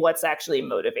again? Like, what's actually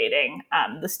motivating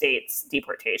the state's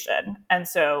deportation? And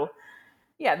so,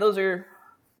 yeah, those are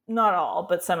not all,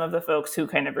 but some of the folks who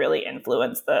kind of really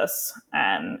influenced this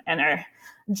and are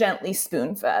gently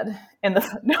spoon-fed in the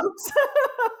footnotes.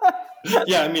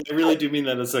 Yeah, I mean, I really do mean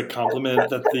that as a compliment,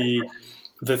 that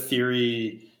the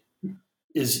theory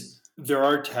is... There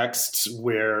are texts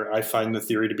where I find the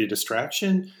theory to be a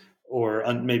distraction or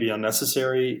maybe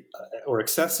unnecessary or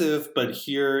excessive, but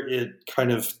here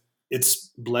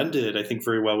it's blended, I think,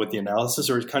 very well with the analysis,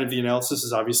 or kind of the analysis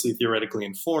is obviously theoretically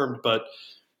informed, but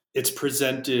it's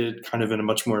presented kind of in a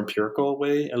much more empirical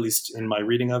way, at least in my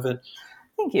reading of it.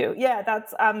 Thank you. Yeah,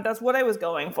 that's what I was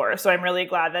going for. So I'm really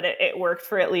glad that it worked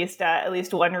for at least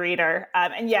one reader.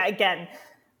 And yeah, again,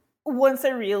 once I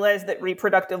realized that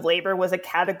reproductive labor was a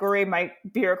category my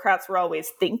bureaucrats were always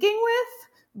thinking with,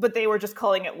 but they were just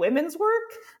calling it women's work,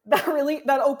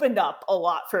 that opened up a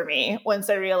lot for me once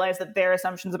I realized that their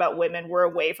assumptions about women were a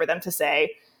way for them to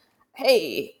say,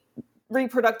 hey,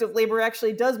 reproductive labor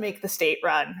actually does make the state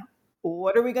run.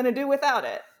 What are we going to do without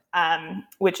it?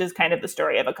 Which is kind of the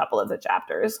story of a couple of the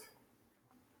chapters.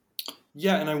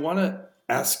 Yeah, and I want to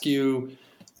ask you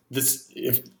this,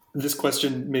 if this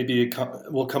question maybe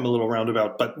will come a little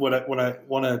roundabout, but what I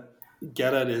want to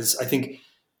get at is, I think,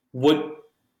 what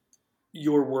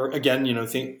your work, again,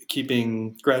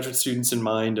 keeping graduate students in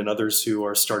mind and others who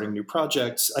are starting new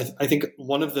projects, I think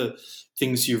one of the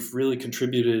things you've really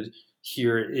contributed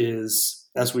here is,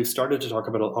 as we've started to talk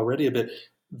about already a bit,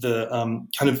 the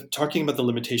kind of talking about the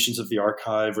limitations of the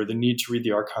archive or the need to read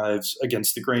the archives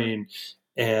against the grain.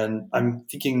 And I'm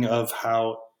thinking of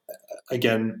how,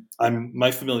 again,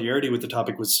 my familiarity with the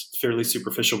topic was fairly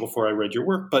superficial before I read your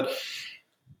work, but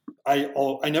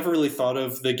I never really thought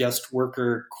of the guest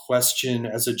worker question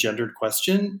as a gendered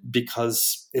question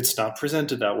because it's not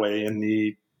presented that way in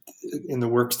the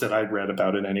works that I'd read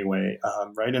about it anyway,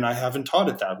 right? And I haven't taught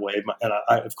it that way, and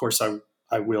of course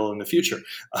I will in the future,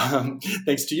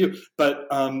 thanks to you. But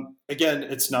again,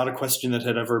 it's not a question that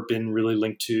had ever been really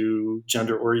linked to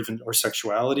gender or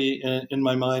sexuality in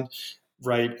my mind,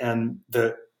 right? And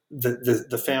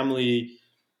the family,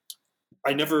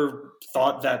 I never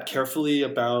thought that carefully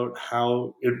about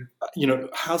how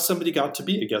somebody got to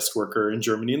be a guest worker in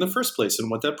Germany in the first place, and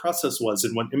what that process was,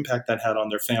 and what impact that had on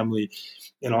their family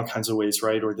in all kinds of ways,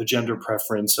 right? Or the gender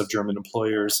preference of German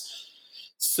employers.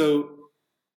 So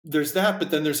there's that,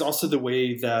 but then there's also the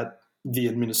way that the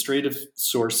administrative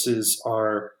sources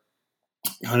are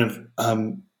kind of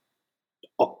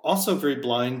also very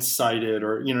blindsided,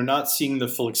 or not seeing the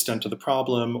full extent of the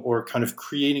problem, or kind of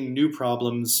creating new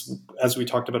problems. As we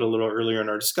talked about a little earlier in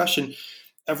our discussion,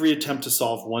 every attempt to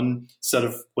solve one set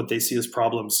of what they see as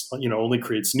problems only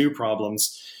creates new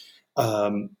problems.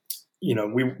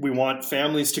 We want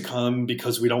families to come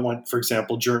because we don't want, for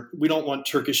example, we don't want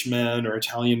Turkish men or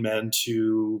Italian men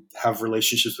to have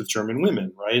relationships with German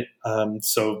women, right?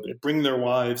 So bring their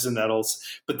wives, and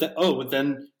but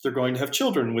then they're going to have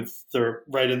children with their,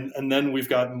 right? And then we've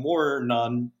got more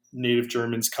non-native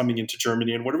Germans coming into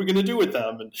Germany, and what are we going to do with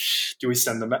them? And do we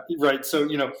send them, right? So,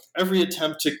 every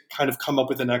attempt to kind of come up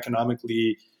with an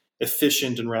economically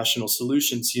efficient and rational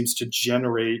solution seems to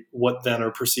generate what then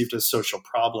are perceived as social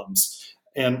problems.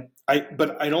 But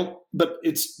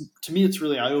to me, it's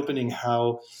really eye-opening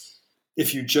how,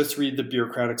 if you just read the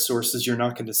bureaucratic sources, you're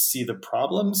not going to see the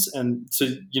problems. And so,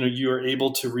 you are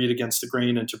able to read against the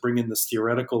grain and to bring in this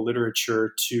theoretical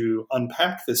literature to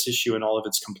unpack this issue in all of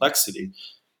its complexity.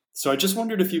 So I just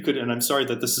wondered if you could, and I'm sorry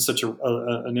that this is such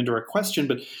an indirect question,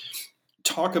 but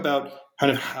talk about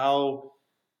kind of how,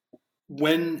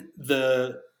 when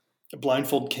the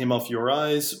blindfold came off your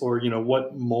eyes, or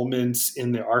what moments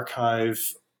in the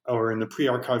archive or in the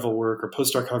pre-archival work or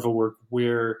post-archival work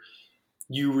where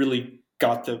you really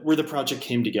got where the project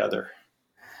came together.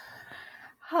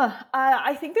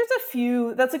 I think there's a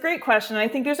few. That's a great question. I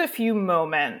think there's a few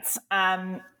moments.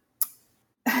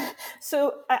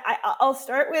 So I'll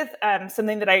start with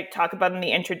something that I talk about in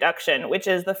the introduction, which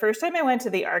is the first time I went to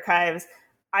the archives,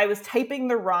 I was typing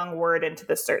the wrong word into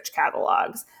the search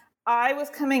catalogs. I was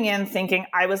coming in thinking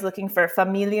I was looking for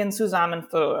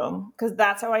Familienzusammenführung, because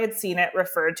that's how I had seen it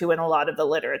referred to in a lot of the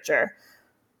literature.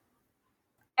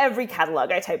 Every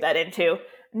catalog I typed that into,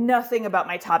 nothing about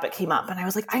my topic came up. And I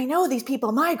was like, I know these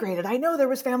people migrated. I know there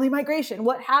was family migration.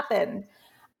 What happened?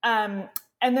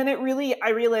 And then I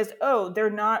realized,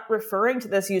 they're not referring to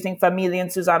this using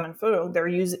Familienzusammenführung. They're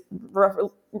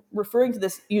referring to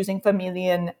this using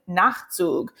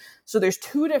Familiennachzug. So there's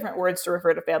two different words to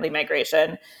refer to family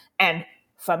migration. And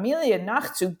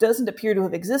Familiennachzug doesn't appear to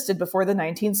have existed before the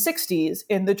 1960s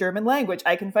in the German language.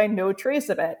 I can find no trace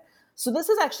of it. So this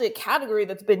is actually a category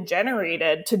that's been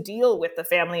generated to deal with the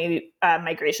family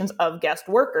migrations of guest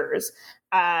workers.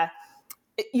 I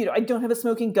don't have a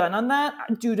smoking gun on that.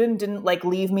 Duden didn't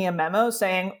leave me a memo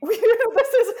saying,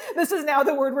 this is now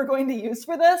the word we're going to use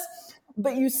for this.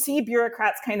 But you see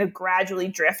bureaucrats kind of gradually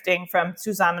drifting from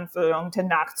Zusammenführung to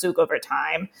Nachzug over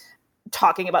time,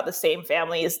 talking about the same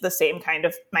families, the same kind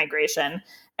of migration.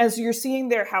 And so you're seeing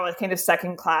there how a kind of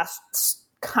second-class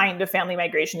kind of family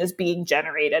migration is being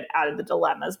generated out of the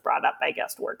dilemmas brought up by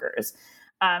guest workers.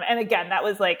 And again, that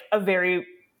was a very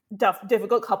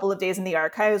difficult couple of days in the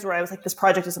archives where I was like, this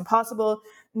project is impossible.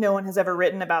 No one has ever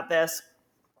written about this,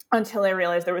 until I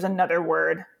realized there was another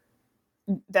word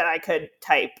that I could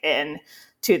type in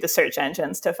to the search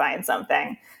engines to find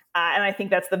something. And I think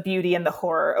that's the beauty and the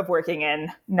horror of working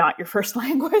in not your first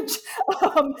language,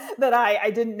 that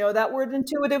I didn't know that word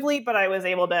intuitively, but I was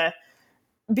able to,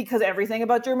 because everything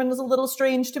about German is a little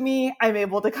strange to me, I'm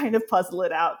able to kind of puzzle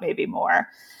it out maybe more.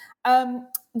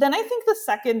 Then I think the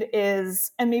second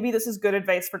is, and maybe this is good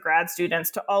advice for grad students,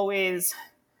 to always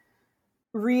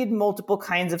read multiple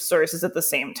kinds of sources at the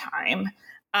same time.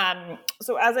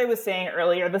 So as I was saying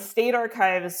earlier, the state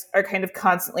archives are kind of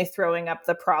constantly throwing up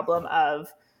the problem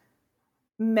of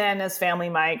men as family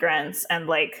migrants and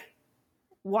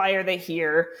why are they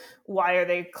here? Why are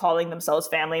they calling themselves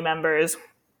family members?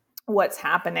 What's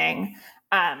happening?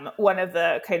 One of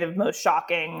the kind of most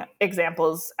shocking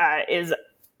examples is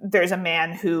there's a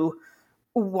man who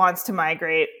wants to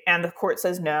migrate and the court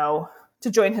says no,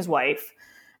 to join his wife.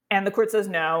 And the court says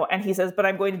no. And he says, but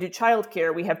I'm going to do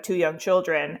childcare. We have 2 young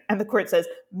children. And the court says,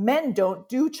 men don't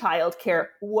do childcare.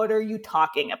 What are you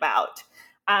talking about?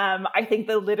 I think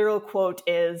the literal quote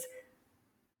is,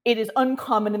 it is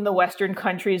uncommon in the Western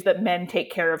countries that men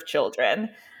take care of children.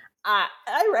 I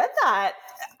read that.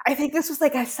 I think this was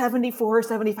a 74 or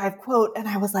 75 quote. And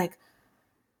I was like,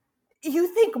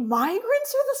 you think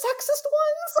migrants are the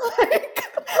sexist ones?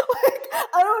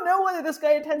 I don't know whether this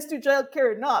guy intends to do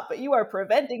childcare or not, but you are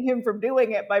preventing him from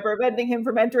doing it by preventing him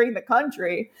from entering the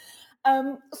country. So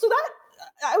that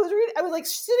I was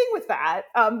sitting with that,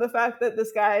 the fact that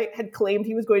this guy had claimed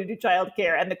he was going to do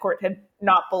childcare and the court had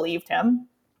not believed him.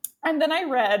 And then I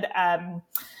read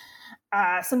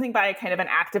something by a kind of an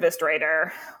activist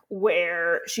writer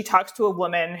where she talks to a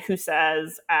woman who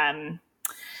says,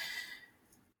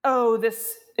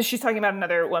 she's talking about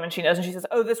another woman she knows, and she says,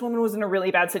 this woman was in a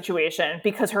really bad situation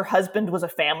because her husband was a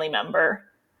family member.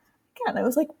 again, I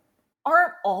was like,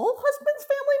 aren't all husbands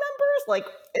family members? Like,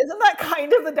 isn't that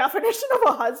kind of the definition of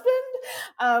a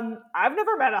husband? I've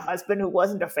never met a husband who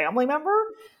wasn't a family member.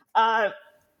 That's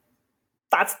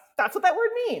what that word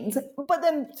means. But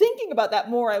then thinking about that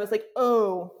more, I was like,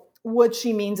 oh, what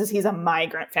she means is he's a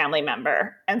migrant family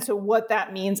member. And so what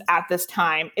that means at this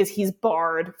time is he's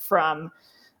barred from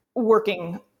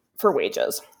working for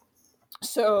wages.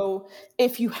 So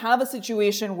if you have a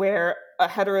situation where a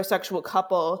heterosexual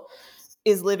couple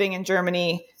is living in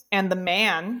Germany and the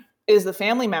man is the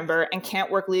family member and can't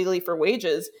work legally for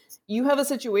wages, you have a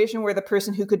situation where the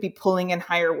person who could be pulling in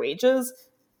higher wages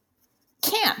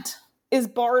is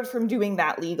barred from doing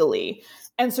that legally.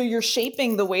 And so you're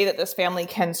shaping the way that this family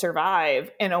can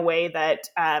survive in a way that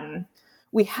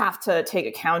we have to take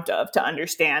account of to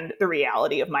understand the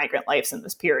reality of migrant lives in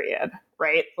this period,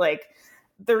 right? Like,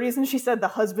 the reason she said the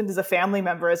husband is a family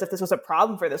member as if this was a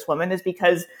problem for this woman is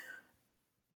because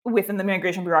within the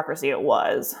migration bureaucracy it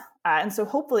was. And so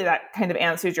hopefully that kind of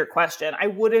answers your question. I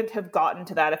wouldn't have gotten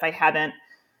to that if I hadn't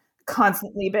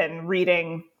constantly been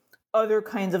reading other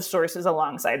kinds of sources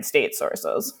alongside state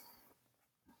sources.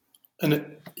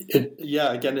 And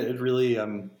it really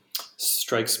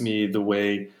strikes me the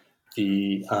way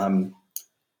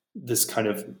this kind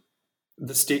of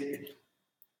the state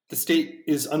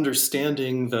is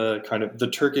understanding the kind of the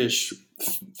Turkish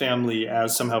family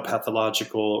as somehow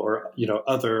pathological or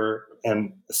other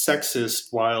and sexist,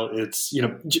 while it's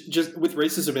just with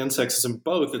racism and sexism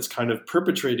both, it's kind of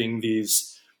perpetrating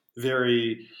these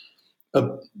very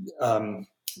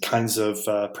kinds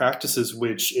of practices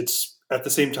which it's at the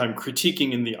same time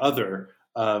critiquing in the other,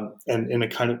 and in a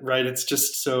kind of, right, it's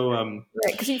just so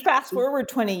right, because you fast forward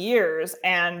 20 years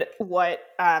and what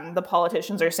the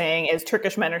politicians are saying is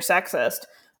Turkish men are sexist.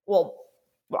 Well,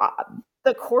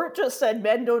 the court just said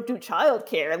men don't do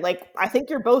childcare. Like, I think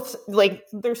you're both, like,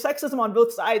 there's sexism on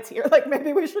both sides here. Like,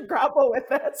 maybe we should grapple with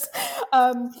this.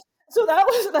 So that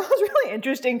was really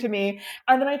interesting to me.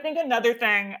 And then I think another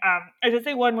thing, I should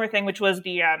say one more thing, which was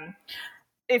the,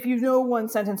 if you know one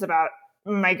sentence about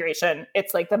migration,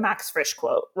 it's like the Max Frisch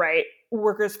quote, right?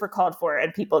 Workers were called for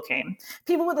and people came.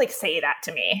 People would like say that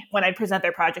to me when I present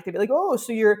their project. They'd be like, oh,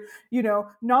 so you're,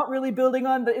 not really building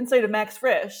on the insight of Max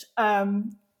Frisch.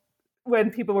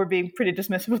 When people were being pretty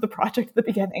dismissive of the project at the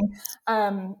beginning,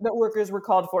 that workers were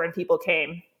called for and people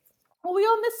came. Well, we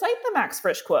all miscite the Max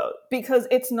Frisch quote because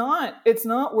it's not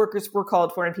workers were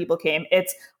called for and people came.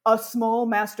 It's a small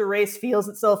master race feels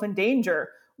itself in danger.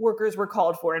 Workers were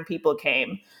called for and people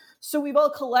came. So we've all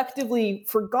collectively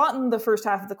forgotten the first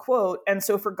half of the quote, and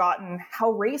so forgotten how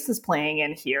race is playing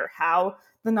in here, how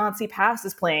the Nazi past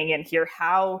is playing in here,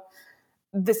 how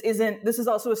this is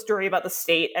also a story about the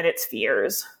state and its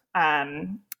fears,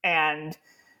 and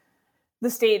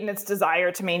the state and its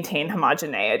desire to maintain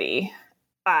homogeneity.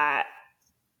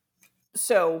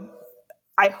 So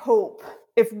I hope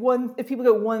if people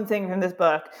get one thing from this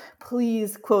book,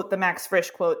 please quote the Max Frisch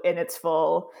quote in its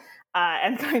full,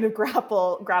 and kind of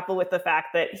grapple with the fact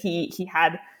that he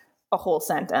had a whole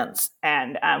sentence,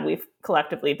 and we've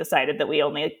collectively decided that we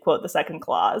only quote the second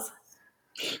clause.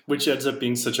 Which ends up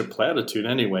being such a platitude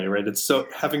anyway, right? It's so,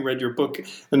 having read your book,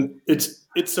 and it's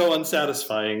so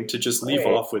unsatisfying to just leave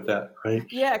off with that, right?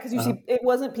 Yeah, because you see, it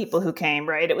wasn't people who came,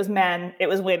 right? It was men, it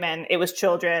was women, it was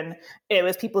children, it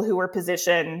was people who were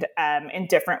positioned in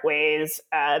different ways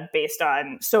based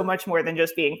on so much more than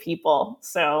just being people.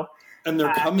 So, and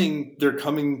they're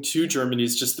coming to Germany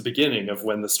is just the beginning of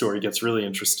when the story gets really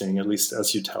interesting, at least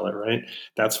as you tell it, right?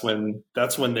 That's when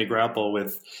they grapple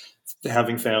with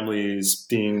having families,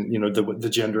 being, the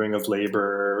gendering of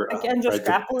labor. Again, just right?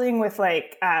 Grappling with,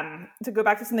 like, to go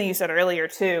back to something you said earlier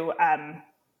too, I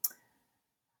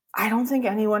don't think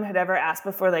anyone had ever asked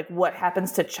before, like, what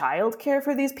happens to childcare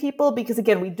for these people? Because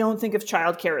again, we don't think of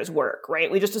childcare as work, right?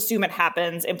 We just assume it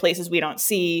happens in places we don't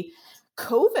see.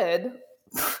 COVID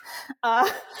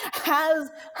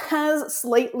has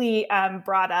slightly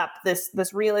brought up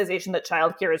this realization that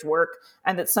childcare is work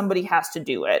and that somebody has to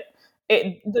do it.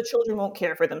 The children won't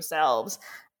care for themselves.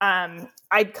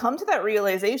 I'd come to that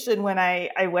realization when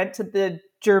I went to the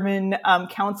German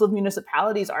Council of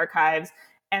Municipalities archives,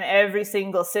 and every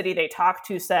single city they talked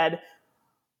to said,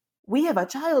 we have a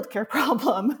childcare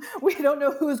problem. We don't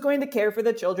know who's going to care for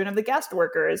the children of the guest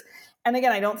workers. And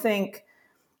again,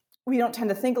 we don't tend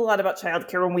to think a lot about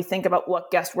childcare when we think about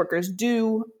what guest workers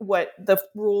do, what the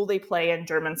role they play in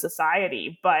German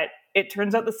society. But it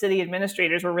turns out the city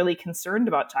administrators were really concerned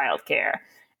about childcare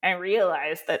and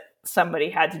realized that somebody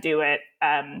had to do it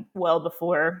well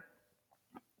before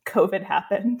COVID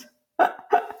happened.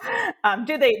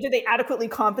 Did they adequately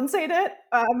compensate it,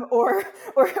 or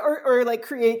like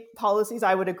create policies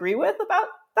I would agree with about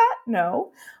that?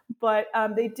 No, but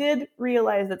they did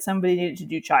realize that somebody needed to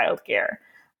do childcare,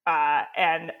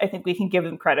 and I think we can give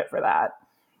them credit for that.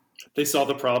 They saw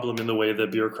the problem in the way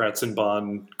that bureaucrats in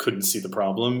Bonn couldn't see the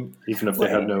problem, even if they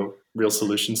had no real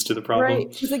solutions to the problem. Right.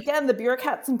 Because again, the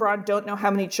bureaucrats in Bonn don't know how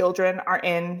many children are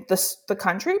in the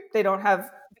country. They don't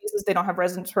have visas. They don't have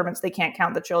residence permits. They can't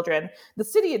count the children. The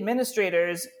city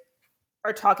administrators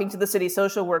are talking to the city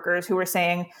social workers who are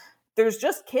saying, there's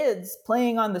just kids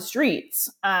playing on the streets.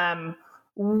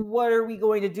 What are we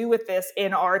going to do with this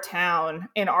in our town,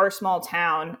 in our small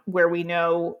town, where we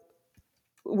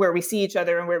see each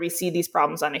other and where we see these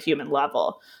problems on a human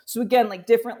level? So again, like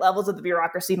different levels of the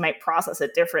bureaucracy might process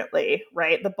it differently,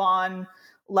 right? The Bonn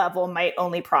level might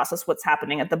only process what's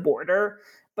happening at the border,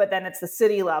 but then it's the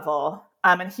city level.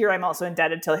 And here I'm also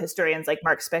indebted to historians like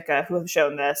Mark Spica who have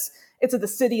shown this. It's at the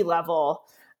city level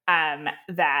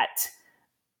that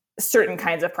certain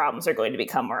kinds of problems are going to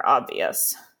become more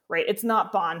obvious, right? It's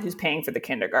not Bonn who's paying for the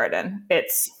kindergarten.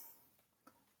 It's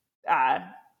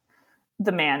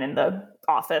the man in the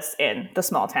office in the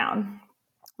small town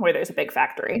where there's a big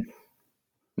factory.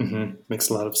 Mm-hmm. Makes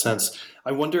a lot of sense.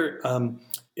 I wonder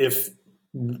if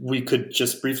we could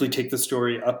just briefly take the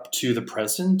story up to the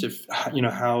present, if,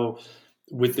 how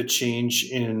with the change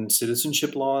in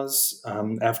citizenship laws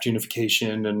after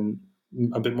unification and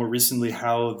a bit more recently,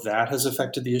 how that has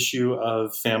affected the issue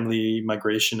of family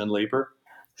migration and labor.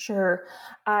 Sure.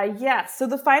 Yes. So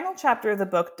the final chapter of the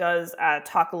book does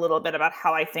talk a little bit about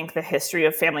how I think the history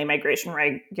of family migration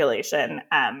regulation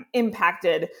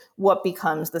impacted what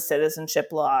becomes the citizenship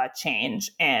law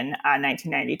change in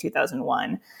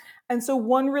 1990-2001. And so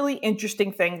one really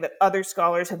interesting thing that other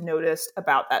scholars have noticed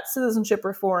about that citizenship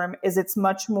reform is it's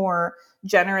much more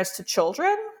generous to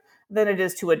children than it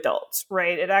is to adults,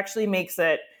 right? It actually makes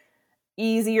it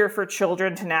easier for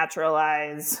children to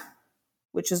naturalize,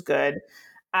 which is good.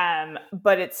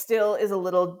 But it still is a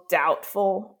little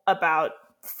doubtful about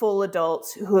full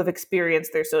adults who have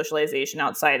experienced their socialization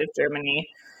outside of Germany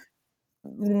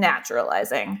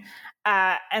naturalizing.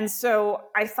 And so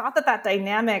I thought that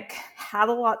dynamic had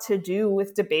a lot to do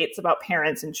with debates about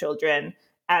parents and children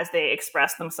as they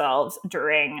express themselves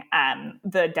during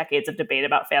the decades of debate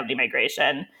about family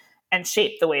migration and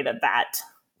shaped the way that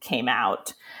came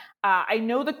out. I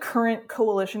know the current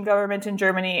coalition government in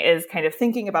Germany is kind of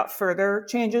thinking about further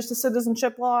changes to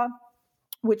citizenship law,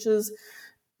 which is,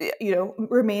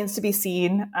 remains to be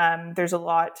seen. There's a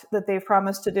lot that they've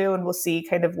promised to do, and we'll see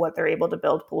kind of what they're able to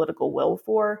build political will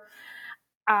for.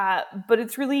 But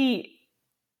it's really,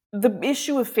 the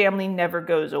issue of family never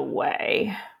goes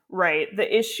away, right?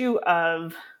 The issue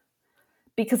of,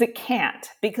 because it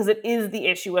is the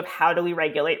issue of how do we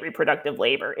regulate reproductive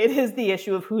labor. It is the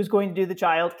issue of who's going to do the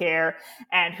child care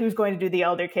and who's going to do the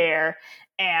elder care,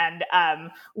 and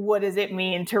what does it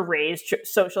mean to raise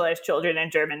socialized children in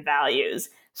German values.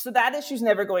 So that issue is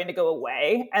never going to go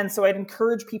away. And so I'd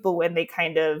encourage people when they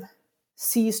kind of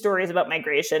see stories about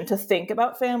migration to think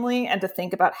about family and to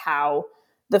think about how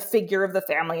the figure of the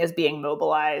family is being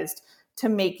mobilized to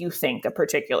make you think a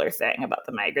particular thing about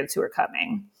the migrants who are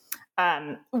coming.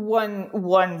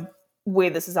 One way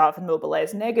this is often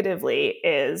mobilized negatively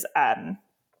is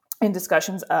in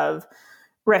discussions of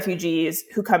refugees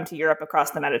who come to Europe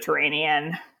across the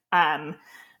Mediterranean.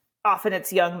 Often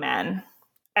it's young men.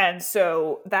 And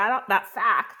so that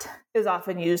fact is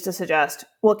often used to suggest,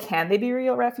 well, can they be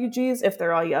real refugees if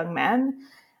they're all young men?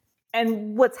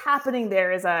 And what's happening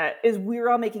there is we're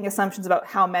all making assumptions about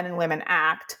how men and women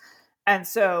act. And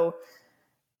so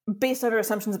based on our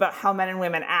assumptions about how men and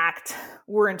women act,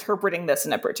 we're interpreting this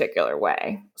in a particular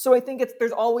way. So I think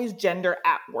there's always gender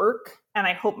at work. And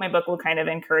I hope my book will kind of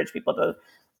encourage people to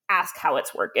ask how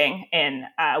it's working in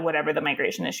whatever the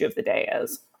migration issue of the day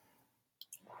is.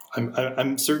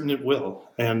 I'm certain it will.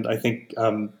 And I think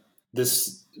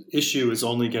this issue is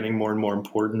only getting more and more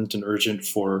important and urgent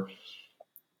for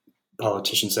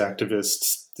politicians,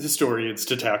 activists, historians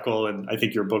to tackle. And I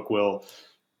think your book will,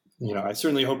 I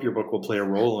certainly hope your book will play a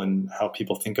role in how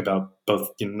people think about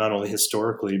both, not only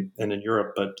historically and in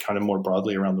Europe, but kind of more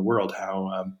broadly around the world,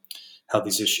 how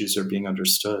these issues are being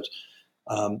understood.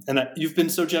 And you've been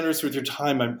so generous with your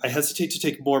time. I hesitate to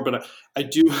take more, but I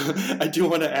do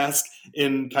want to ask,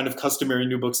 in kind of customary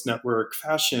New Books Network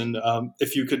fashion,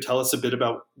 if you could tell us a bit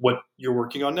about what you're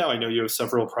working on now. I know you have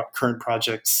several current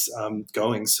projects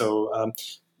going, so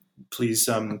please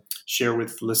share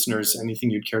with listeners anything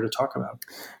you'd care to talk about.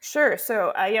 Sure.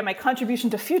 So my contribution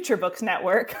to Future Books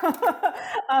Network.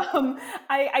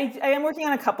 I am working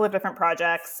on a couple of different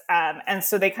projects, and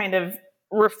so they kind of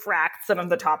refract some of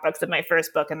the topics of my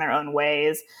first book in their own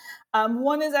ways.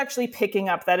 One is actually picking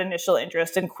up that initial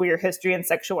interest in queer history and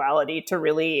sexuality to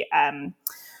really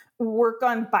work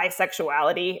on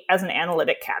bisexuality as an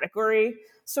analytic category.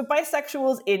 So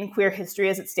bisexuals in queer history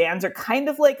as it stands are kind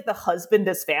of like the husband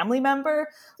as family member.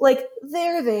 Like,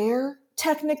 they're there,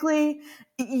 technically.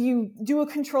 You do a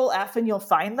control F and you'll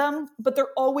find them, but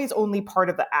they're always only part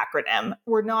of the acronym.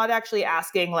 We're not actually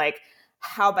asking, like,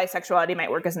 how bisexuality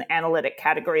might work as an analytic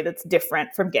category that's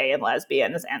different from gay and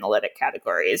lesbian as analytic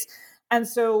categories. And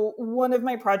so one of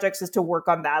my projects is to work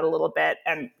on that a little bit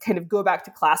and kind of go back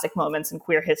to classic moments in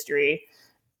queer history,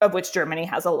 of which Germany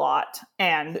has a lot,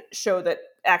 and show that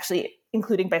actually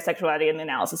including bisexuality in the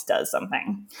analysis does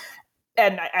something.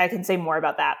 And I can say more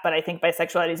about that, but I think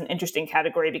bisexuality is an interesting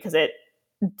category because it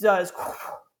does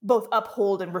both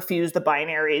uphold and refuse the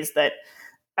binaries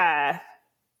that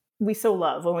we so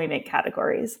love when we make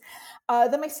categories.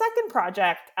 Then my second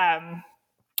project,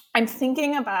 I'm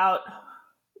thinking about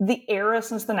the era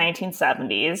since the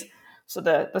 1970s, so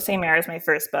the same era as my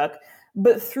first book,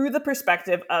 but through the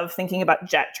perspective of thinking about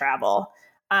jet travel.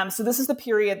 So this is the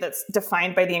period that's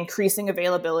defined by the increasing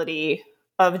availability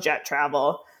of jet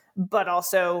travel, but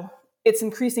also its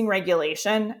increasing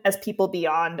regulation as people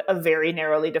beyond a very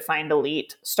narrowly defined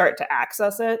elite start to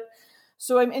access it.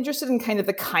 So I'm interested in kind of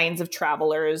the kinds of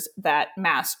travelers that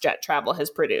mass jet travel has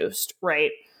produced,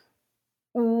 right?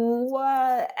 Who's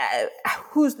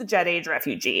the jet age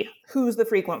refugee? Who's the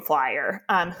frequent flyer?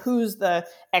 Who's the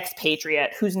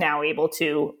expatriate who's now able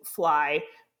to fly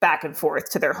back and forth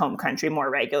to their home country more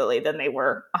regularly than they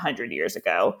were 100 years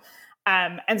ago?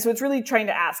 And so it's really trying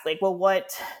to ask, like, well,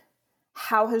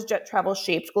 how has jet travel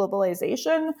shaped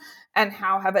globalization, and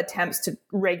how have attempts to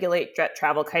regulate jet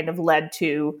travel kind of led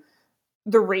to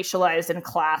the racialized and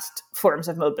classed forms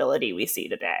of mobility we see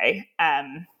today?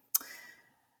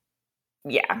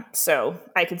 Yeah, so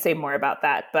I could say more about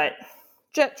that, but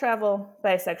jet travel,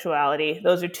 bisexuality,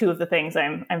 those are two of the things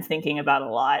I'm thinking about a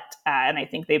lot, and I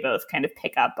think they both kind of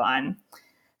pick up on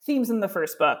themes in the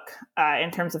first book in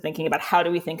terms of thinking about how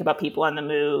do we think about people on the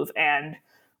move, and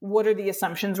what are the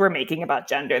assumptions we're making about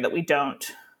gender that we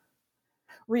don't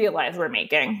realize we're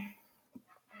making.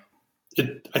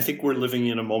 I think we're living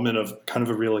in a moment of kind of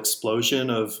a real explosion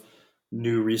of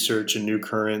new research and new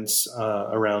currents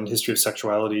around history of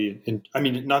sexuality.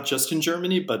 Not just in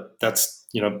Germany, but that's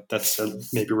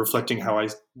maybe reflecting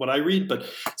what I read, but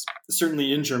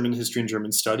certainly in German history and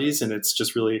German studies. And it's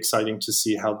just really exciting to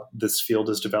see how this field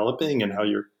is developing and how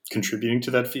you're contributing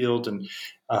to that field.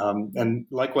 And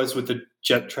likewise with the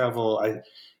jet travel,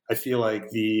 I feel like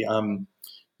the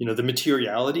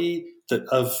materiality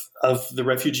of the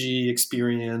refugee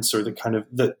experience, or the kind of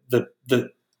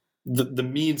the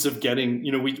means of getting,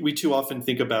 we too often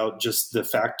think about just the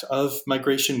fact of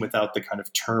migration without the kind of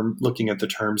looking at the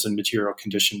terms and material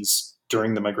conditions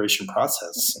during the migration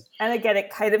process. And again, it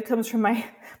kind of comes from my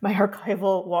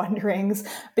archival wanderings,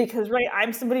 because, right,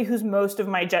 I'm somebody whose most of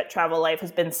my jet travel life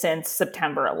has been since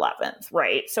September 11th,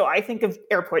 right? So I think of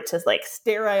airports as like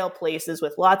sterile places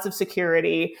with lots of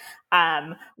security,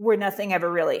 where nothing ever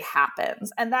really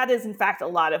happens. And that is, in fact, a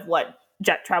lot of what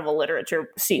jet travel literature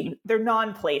seems. They're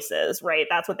non-places, right?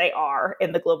 That's what they are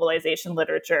in the globalization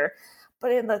literature.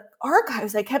 But in the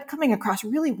archives, I kept coming across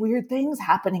really weird things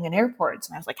happening in airports.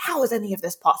 And I was like, how is any of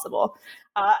this possible?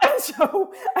 And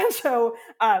so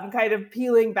kind of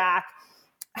peeling back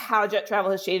how jet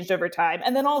travel has changed over time.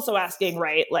 And then also asking,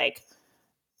 right, like,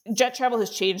 jet travel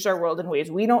has changed our world in ways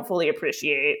we don't fully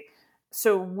appreciate.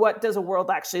 So what does a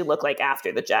world actually look like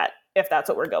after the jet, if that's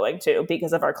what we're going to,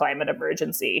 because of our climate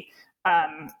emergency?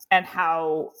 And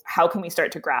how can we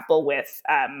start to grapple with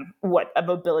what a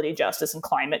mobility justice and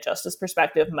climate justice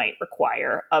perspective might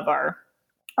require of our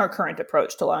current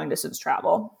approach to long distance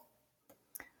travel?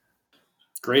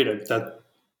 Great.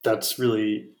 That's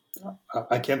really,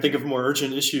 I can't think of more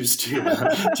urgent issues to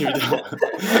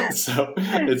so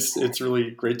it's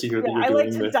really great to hear that you're doing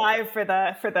this. I like to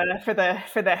dive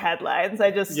for the headlines.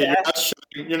 I just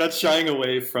you're not shying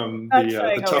away from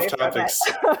the tough topics.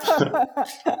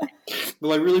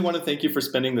 Well, I really want to thank you for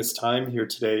spending this time here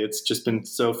today. It's just been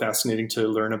so fascinating to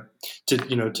learn,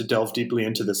 to delve deeply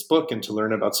into this book and to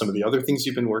learn about some of the other things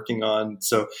you've been working on.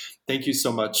 So thank you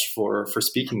so much for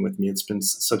speaking with me. It's been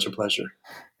such a pleasure.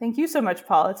 Thank you so much,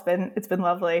 Paul. It's been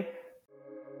lovely.